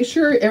 I'm going to make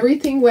sure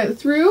everything went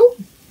through.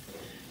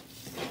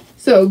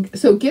 So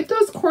get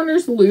those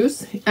corners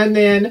loose, and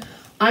then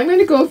I'm going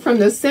to go from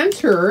the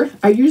center.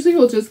 I usually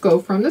will just go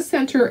from the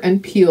center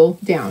and peel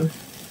down.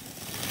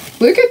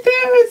 Look at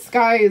this,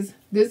 guys.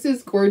 This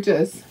is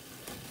gorgeous.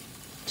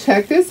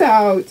 Check this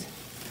out.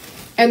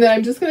 And then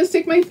I'm just going to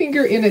stick my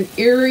finger in an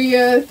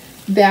area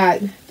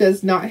that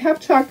does not have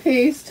chalk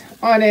paste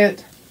on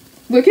it.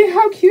 Look at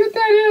how cute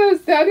that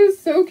is. That is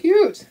so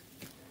cute.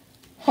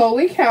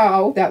 Holy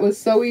cow. That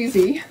was so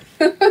easy.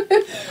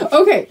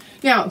 Okay,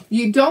 now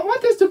you don't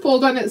want this to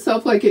fold on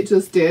itself like it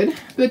just did,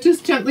 but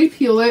just gently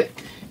peel it.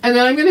 And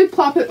then I'm going to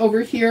plop it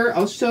over here.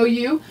 I'll show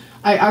you.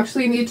 I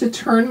actually need to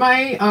turn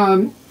my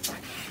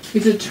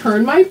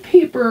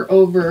paper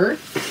over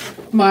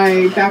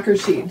my backer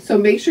sheet. So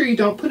make sure you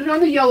don't put it on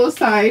the yellow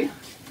side.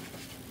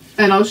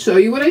 And I'll show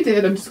you what I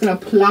did. I'm just going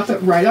to plop it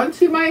right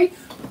onto my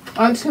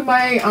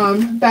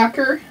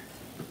backer.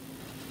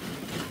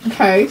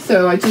 Okay,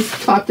 so I just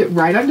plopped it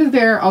right under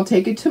there. I'll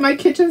take it to my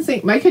kitchen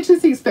sink. My kitchen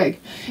sink's big.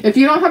 If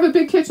you don't have a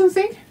big kitchen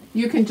sink,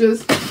 you can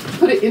just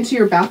put it into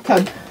your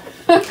bathtub.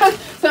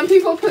 Some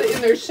people put it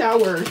in their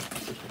shower.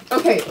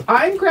 Okay,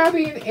 I'm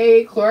grabbing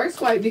a Clorox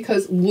wipe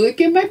because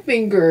look at my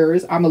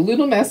fingers. I'm a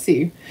little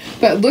messy.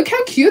 But look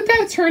how cute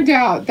that turned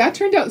out. That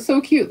turned out so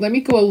cute. Let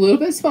me go a little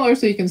bit smaller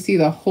so you can see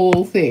the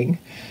whole thing.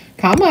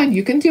 Come on,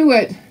 you can do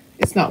it.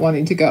 It's not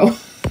wanting to go.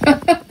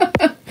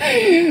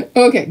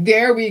 Okay,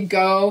 there we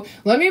go.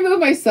 Let me move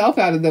myself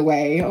out of the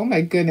way. Oh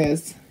my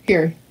goodness.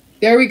 Here,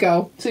 there we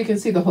go. So you can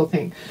see the whole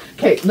thing.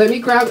 Okay, let me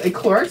grab a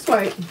Clorox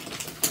wipe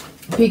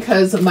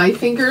because my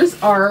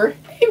fingers are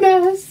a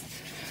mess.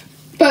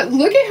 But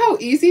look at how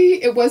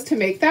easy it was to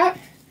make that.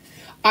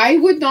 I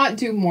would not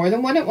do more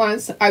than one at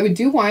once. I would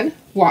do one,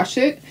 wash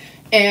it,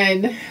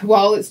 and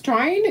while it's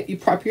drying, you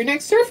prep your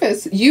next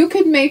surface. You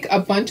could make a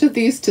bunch of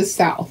these to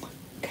sell.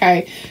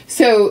 Okay,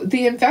 so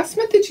the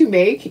investment that you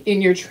make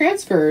in your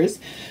transfers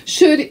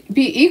should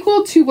be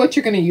equal to what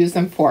you're going to use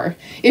them for.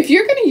 If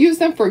you're going to use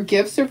them for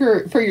gifts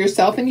or for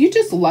yourself and you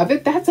just love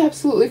it, that's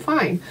absolutely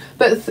fine.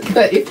 But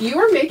if you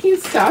are making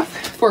stuff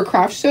for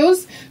craft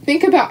shows,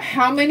 think about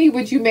how many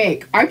would you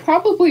make. I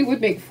probably would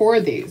make 4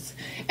 of these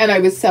and I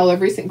would sell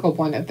every single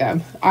one of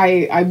them.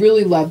 I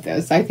really love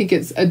this. I think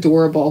it's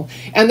adorable.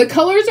 And the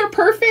colors are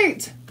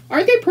perfect.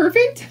 Aren't they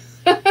perfect?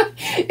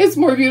 It's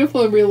more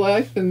beautiful in real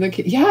life than the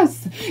kid.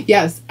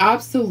 Yes,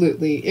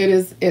 absolutely. It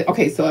is.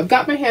 Okay, so I've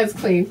got my hands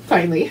clean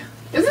finally.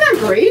 Isn't that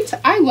great?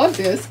 I love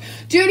this.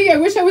 Judy, I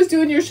wish I was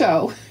doing your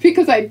show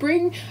because I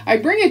bring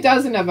a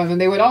dozen of them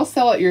and they would all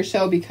sell at your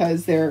show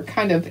because they're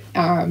kind of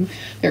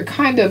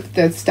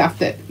the stuff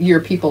that your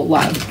people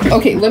love.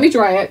 Okay, let me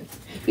dry it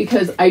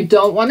because I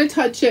don't want to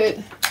touch it.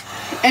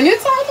 And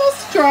it's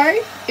almost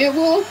dry. It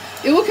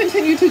will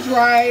continue to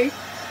dry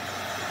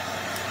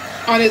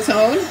on its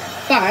own.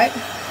 But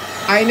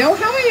I know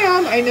how I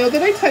am. I know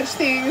that I touch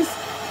things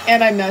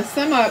and I mess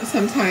them up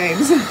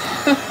sometimes.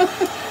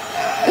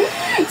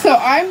 So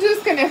I'm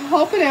just going to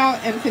help it out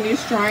and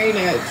finish drying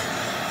it.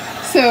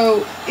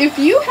 So if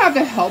you have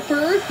a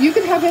helper, you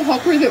could have a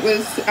helper that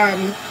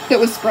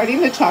was spreading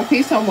the chalk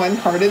paste on one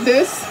part of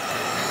this,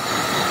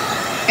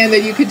 and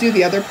then you could do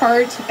the other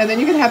part, and then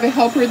you could have a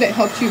helper that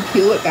helped you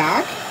peel it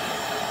back.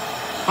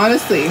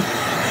 Honestly,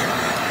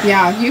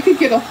 yeah, you could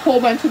get a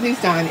whole bunch of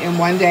these done in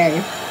one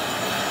day.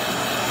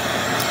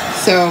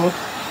 So,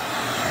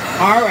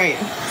 all right.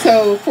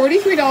 So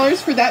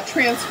 $43 for that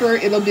transfer.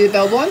 It'll be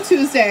available on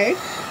Tuesday.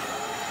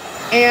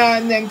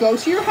 And then go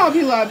to your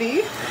Hobby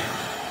Lobby.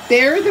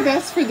 They're the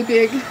best for the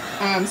big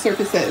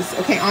surfaces.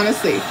 Okay,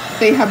 honestly,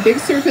 they have big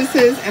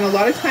surfaces, and a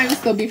lot of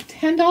times they'll be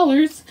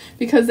 $10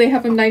 because they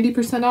have them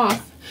 90%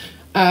 off.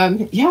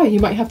 Yeah, you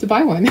might have to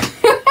buy one.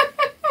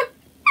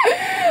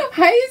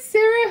 Hi,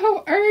 Sarah.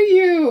 How are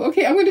you?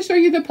 Okay, I'm going to show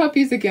you the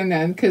puppies again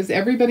then, because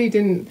everybody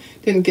didn't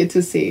get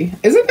to see.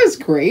 Isn't this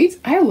great?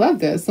 I love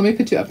this. Let me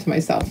put you up to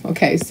myself.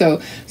 Okay, so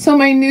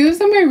my news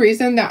and my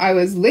reason that I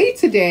was late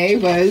today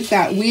was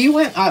that we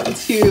went up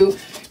to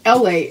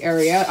LA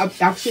area,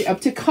 actually up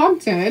to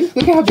Compton.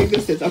 Look at how big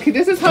this is. Okay,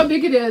 this is how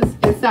big it is.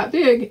 It's that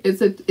big.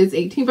 It's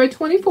 18 by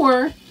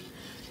 24.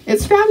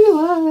 It's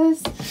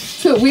fabulous.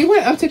 So we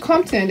went up to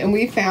Compton and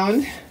we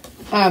found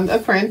a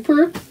friend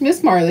for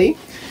Miss Marley.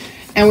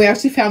 And we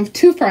actually found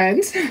 2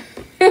 friends.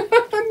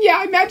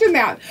 Yeah, imagine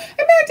that.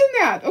 Imagine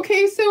that.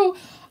 Okay, so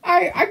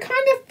I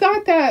kind of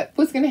thought that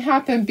was going to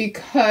happen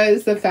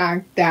because the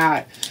fact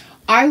that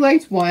I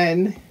liked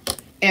one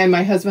and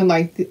my husband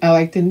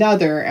liked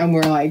another, and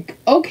we're like,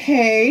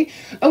 okay.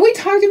 And we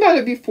talked about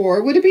it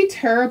before. Would it be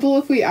terrible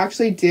if we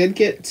actually did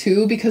get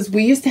 2? Because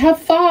we used to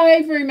have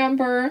 5,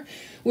 remember?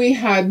 We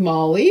had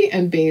Molly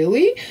and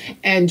Bailey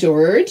and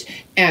George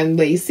and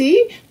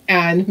Lacey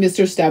and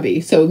Mr.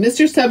 Stubby. So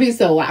Mr. Stubby's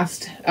the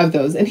last of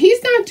those. And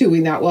he's not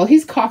doing that well.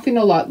 He's coughing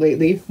a lot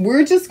lately.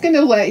 We're just going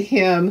to let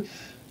him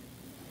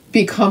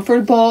be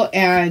comfortable.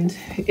 And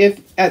if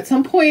at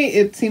some point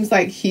it seems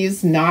like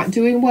he's not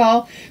doing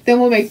well, then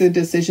we'll make the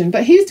decision.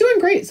 But he's doing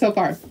great so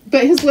far.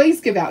 But his legs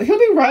give out. He'll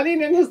be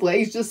running and his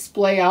legs just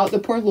splay out. The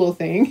poor little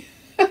thing.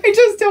 I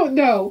just don't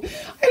know.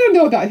 I don't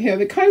know about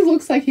him. It kind of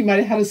looks like he might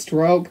have had a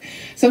stroke.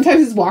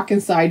 Sometimes he's walking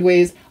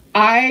sideways.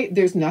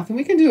 There's nothing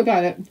we can do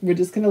about it. We're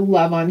just going to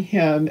love on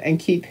him and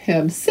keep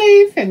him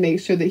safe and make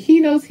sure that he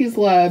knows he's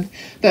loved.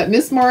 But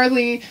Miss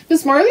Marley's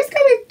got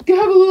to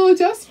have a little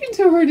adjustment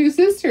to her new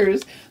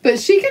sisters. But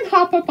she can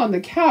hop up on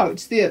the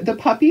couch. The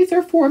puppies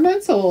are 4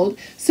 months old,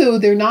 so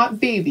they're not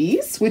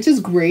babies, which is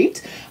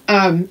great.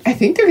 I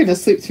think they're going to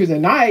sleep through the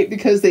night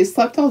because they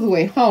slept all the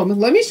way home.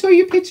 Let me show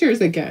you pictures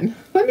again.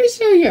 Let me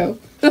show you.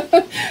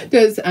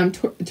 Does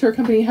tour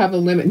company have a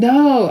limit?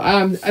 No,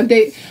 I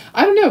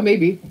don't know,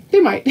 maybe they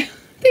might.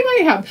 They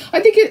might have.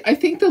 I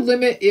think the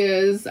limit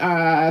is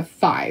 5.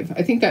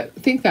 I think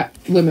that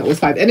limit was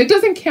 5, and it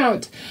doesn't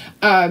count.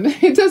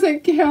 It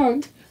doesn't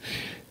count.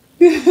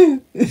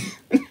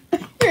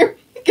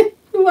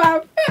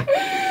 Laugh.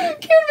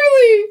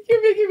 Kimberly,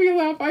 you're making me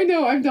laugh. I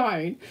know, I'm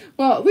dying.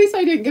 Well, at least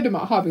I didn't get him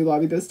at Hobby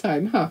Lobby this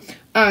time, huh?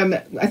 I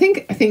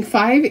think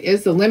 5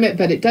 is the limit,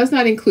 but it does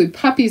not include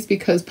puppies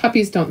because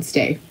puppies don't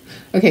stay.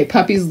 Okay,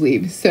 puppies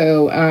leave.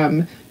 So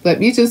let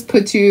me just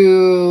put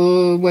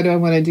you. What do I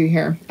want to do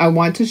here? I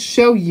want to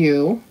show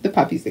you the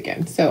puppies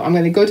again. So I'm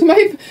going to go to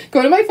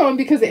my phone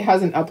because it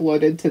hasn't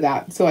uploaded to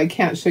that, so I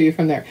can't show you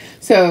from there.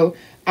 So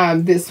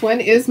this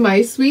one is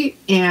My Sweet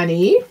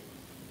Annie.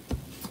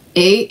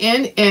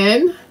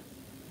 ANNEIGH,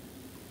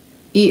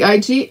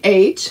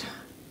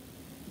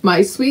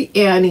 My Sweet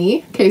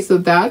Annie. Okay, so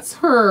that's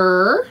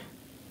her.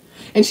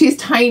 And she's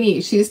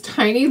tiny. She's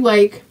tiny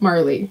like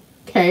Marley.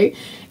 Okay.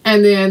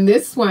 And then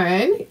this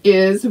one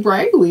is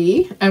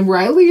Riley. And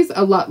Riley's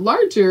a lot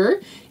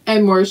larger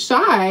and more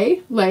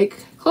shy like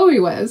Chloe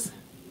was.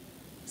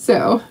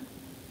 So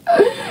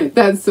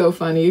that's so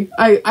funny.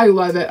 I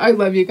love it. I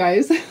love you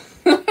guys.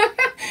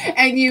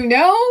 And you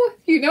know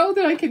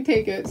that I can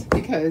take it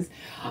because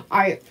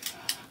I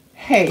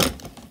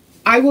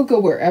will go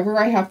wherever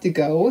I have to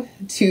go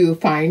to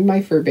find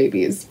my fur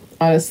babies,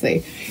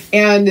 honestly.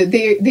 And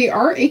they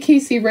are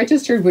AKC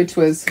registered, which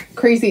was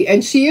crazy.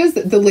 And she is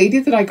the lady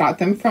that I got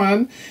them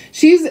from.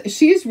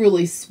 She's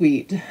really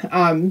sweet.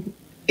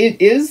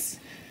 It is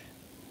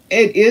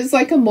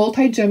like a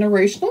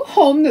multi-generational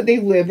home that they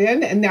live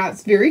in, and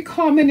that's very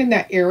common in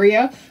that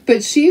area.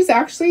 But she's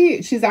actually a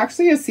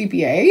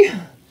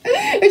CPA.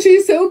 And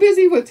she's so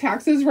busy with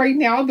taxes right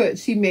now, but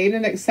she made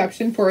an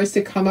exception for us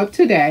to come up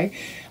today.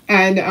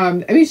 And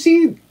I mean,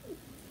 she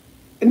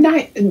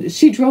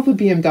drove a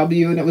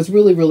BMW, and it was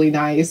really, really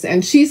nice.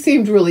 And she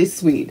seemed really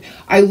sweet.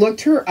 I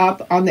looked her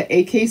up on the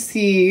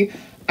AKC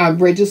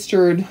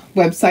registered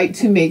website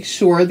to make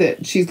sure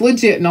that she's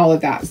legit and all of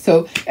that.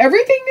 So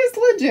everything is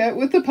legit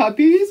with the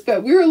puppies,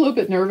 but we were a little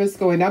bit nervous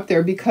going up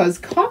there because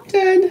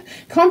Compton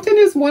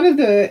is one of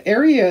the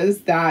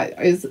areas that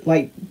is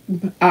like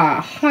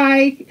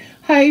high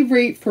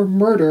rate for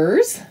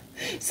murders.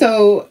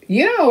 So,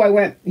 I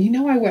went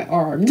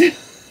armed.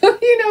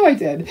 I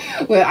did.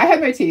 Well, I had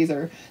my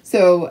taser.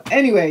 So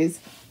anyways,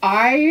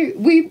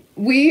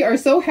 we are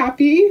so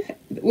happy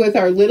with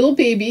our little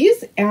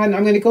babies, and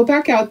I'm going to go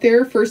back out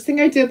there. First thing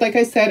I did, like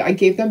I said, I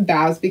gave them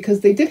baths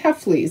because they did have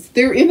fleas.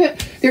 They're in an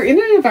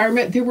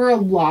environment. There were a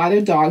lot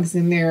of dogs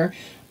in there.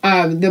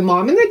 The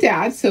mom and the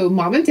dad, so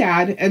mom and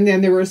dad, and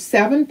then there were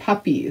 7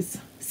 puppies.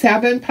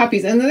 7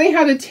 puppies, and then they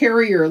had a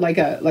terrier, like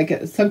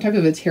a some type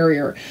of a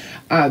terrier.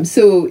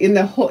 So in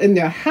the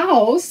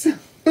house,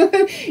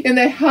 in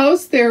the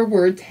house there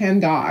were 10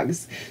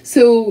 dogs.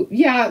 So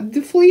yeah,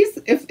 the fleas.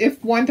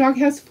 If one dog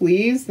has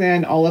fleas,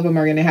 then all of them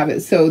are going to have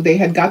it. So they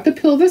had got the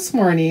pill this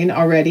morning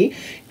already,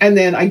 and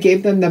then I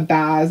gave them a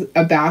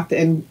bath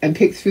and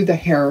picked through the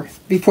hair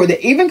before they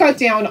even got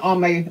down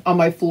on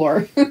my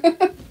floor.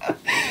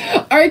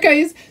 All right,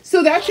 guys.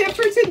 So that's it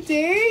for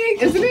today.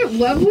 Isn't it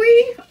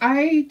lovely?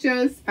 I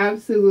just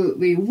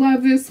absolutely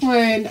love this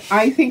one.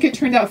 I think it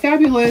turned out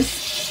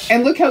fabulous.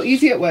 And look how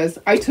easy it was.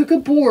 I took a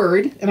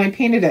board and I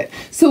painted it.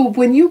 So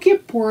when you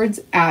get boards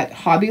at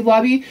Hobby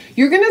Lobby,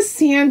 you're going to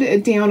sand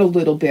it down a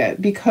little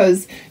bit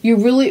because you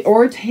really,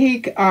 or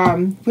take,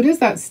 what is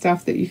that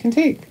stuff that you can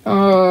take?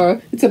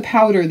 It's a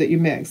powder that you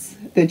mix,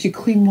 that you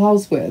clean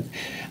walls with.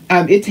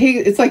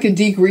 It's like a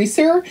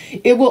degreaser.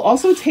 It will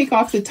also take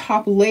off the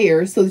top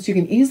layer so that you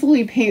can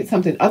easily paint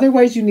something.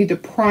 Otherwise, you need to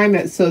prime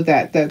it so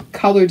that the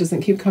color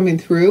doesn't keep coming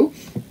through.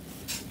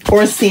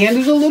 Or sand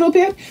it a little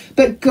bit.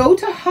 But go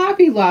to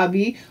Hobby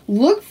Lobby,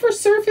 look for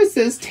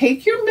surfaces,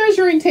 take your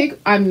measuring tape.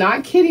 I'm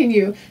not kidding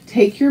you.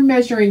 Take your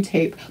measuring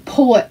tape,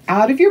 pull it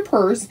out of your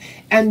purse,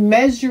 and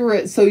measure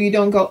it so you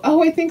don't go,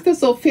 oh, I think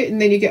this will fit,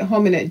 and then you get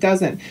home and it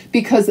doesn't.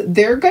 Because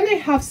they're going to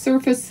have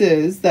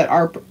surfaces that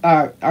are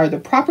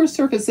the proper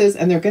surfaces,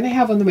 and they're going to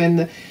have them in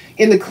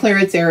the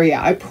clearance area.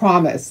 I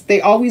promise.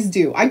 They always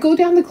do. I go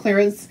down the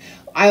clearance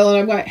aisle and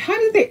I'm going, how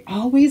do they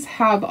always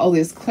have all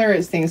these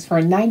clearance things for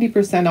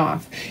 90%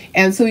 off?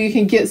 And so you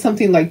can get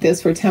something like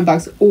this for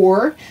 $10,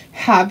 or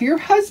have your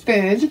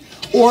husband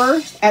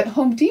or at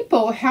Home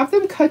Depot, have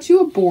them cut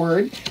you a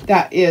board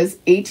that is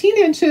 18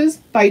 inches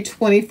by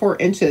 24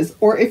 inches.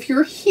 Or if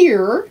you're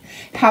here,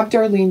 have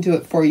Darlene do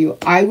it for you.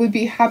 I would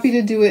be happy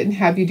to do it and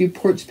have you do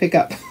porch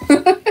pickup.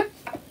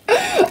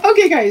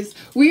 Okay, guys,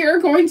 I'm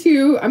going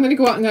to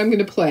go out and I'm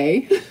going to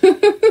play.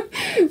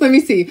 Let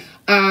me see.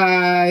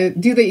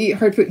 Do they eat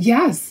hard food?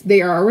 Yes,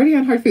 they are already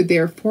on hard food. They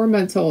are 4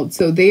 months old.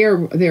 So they are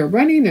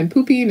running and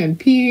pooping and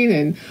peeing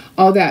and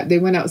all that. They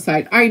went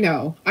outside. I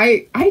know.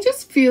 I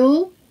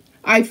feel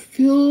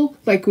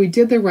like we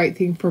did the right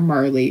thing for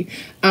Marley.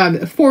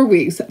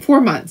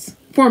 4 months.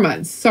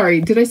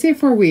 Sorry. Did I say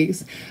 4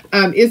 weeks?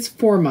 It's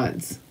 4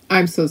 months.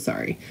 I'm so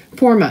sorry.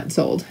 4 months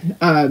old,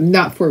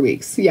 not 4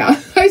 weeks.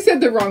 Yeah, I said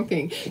the wrong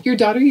thing. Your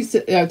daughter used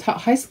to taught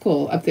high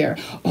school up there.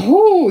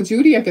 Oh,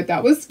 Judy, I bet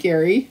that was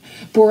scary.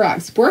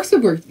 Borax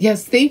would work.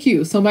 Yes, thank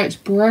you so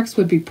much. Borax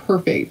would be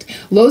perfect.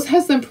 Lowe's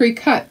has them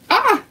pre-cut.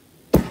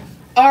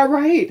 All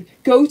right.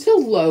 Go to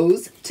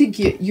Lowe's to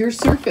get your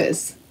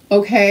surface.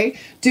 Okay,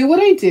 do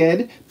what I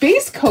did.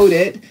 Base coat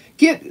it.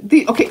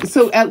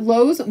 So at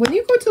Lowe's, when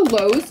you go to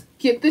Lowe's,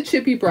 get the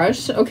chippy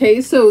brush.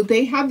 Okay, so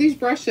they have these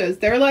brushes.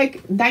 They're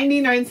like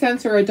 99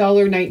 cents or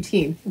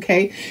 $1.19.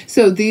 Okay,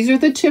 so these are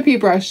the chippy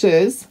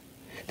brushes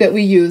that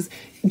we use.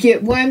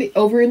 Get one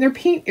over in their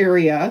paint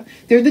area.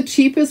 They're the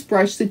cheapest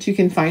brush that you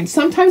can find.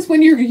 Sometimes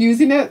when you're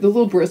using it, the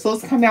little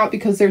bristles come out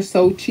because they're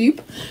so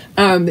cheap.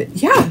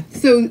 Yeah,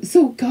 so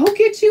go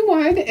get you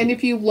one. And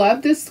if you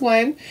love this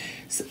one,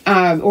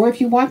 or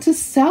if you want to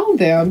sell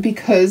them,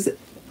 because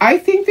I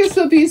think this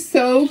will be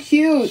so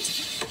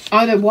cute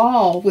on a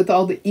wall with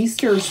all the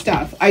Easter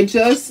stuff. I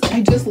just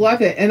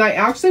love it. And I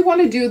actually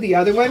want to do the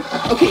other one.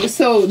 Okay,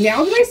 so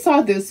now that I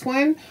saw this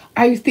one,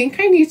 I think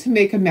I need to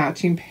make a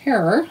matching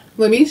pair.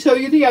 Let me show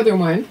you the other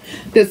one.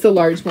 That's the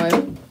large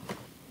one.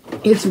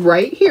 It's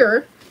right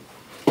here.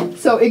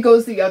 So it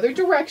goes the other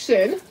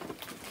direction.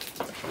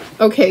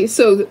 Okay,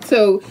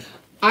 so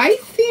I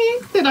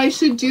think that I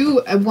should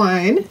do a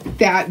one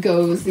that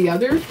goes the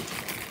other,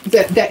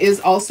 that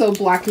is also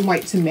black and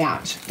white to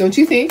match. Don't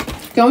you think?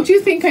 Don't you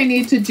think I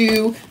need to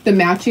do the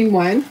matching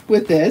one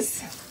with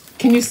this?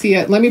 Can you see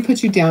it? Let me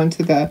put you down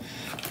to the,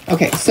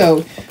 okay,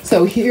 so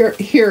here,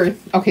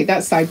 okay,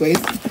 that's sideways.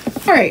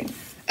 All right.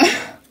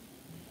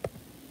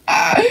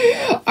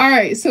 All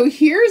right, so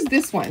here's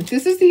this one.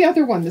 This is the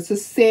other one. This is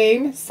the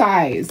same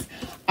size.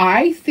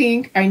 I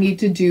think I need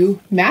to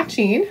do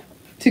matching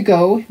to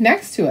go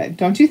next to it.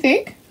 Don't you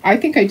think? I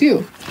think I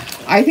do.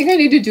 I think I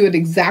need to do it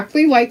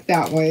exactly like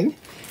that one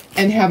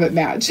and have it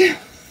match.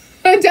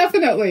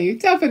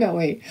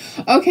 Definitely.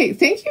 Okay,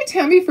 thank you,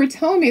 Tammy, for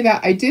telling me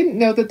that. I didn't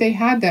know that they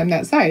had them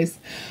that size.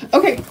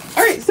 Okay,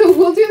 all right, so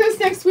we'll do this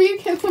next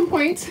week at some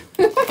point.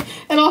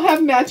 And I'll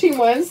have matching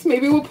ones.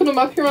 Maybe we'll put them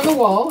up here on the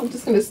wall. I'm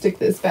just going to stick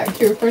this back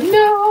here for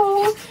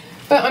now.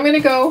 But I'm going to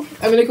go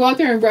out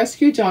there and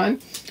rescue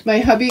John. My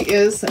hubby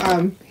is,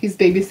 he's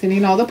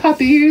babysitting all the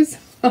puppies.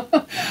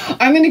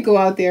 I'm going to go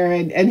out there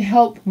and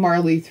help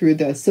Marley through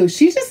this. So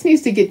she just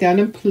needs to get down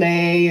and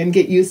play and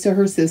get used to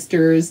her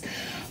sisters.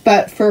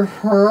 But for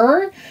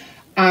her,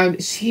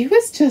 She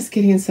was just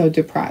getting so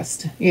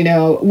depressed. You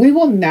know, we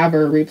will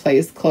never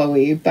replace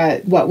Chloe,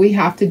 but what we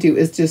have to do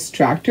is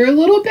distract her a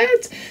little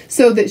bit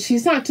so that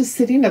she's not just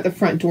sitting at the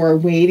front door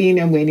waiting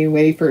and waiting and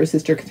waiting for her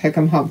sister to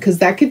come home, because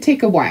that could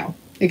take a while.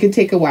 It could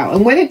take a while.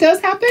 And when it does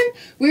happen,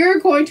 we're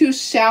going to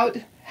shout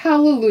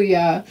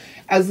hallelujah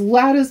as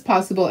loud as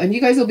possible. And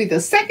you guys will be the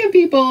second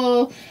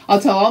people.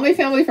 I'll tell all my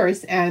family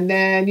first, and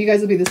then you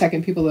guys will be the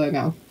second people to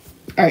know.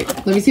 All right,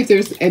 let me see if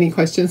there's any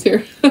questions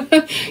here.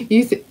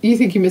 You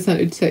think you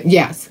misunderstood?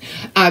 Yes.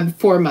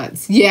 4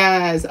 months.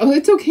 Yes. Oh,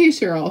 it's okay,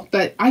 Cheryl.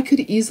 But I could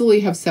easily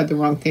have said the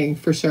wrong thing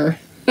for sure.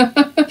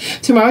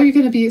 Tomorrow you're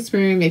going to be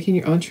experimenting making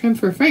your own trim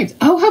for frames.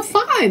 Oh, have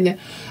fun.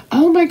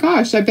 Oh my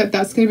gosh, I bet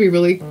that's going to be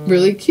really,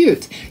 really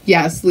cute.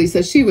 Yes,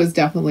 Lisa, she was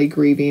definitely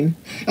grieving.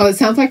 Oh, it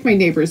sounds like my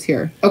neighbor's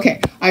here.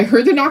 Okay, I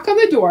heard the knock on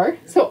the door,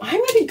 so I'm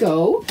going to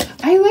go.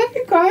 I love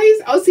you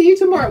guys. I'll see you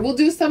tomorrow. We'll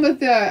do some of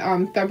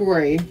the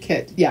February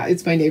kit. Yeah,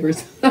 it's my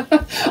neighbor's. All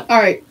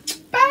right,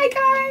 bye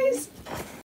guys.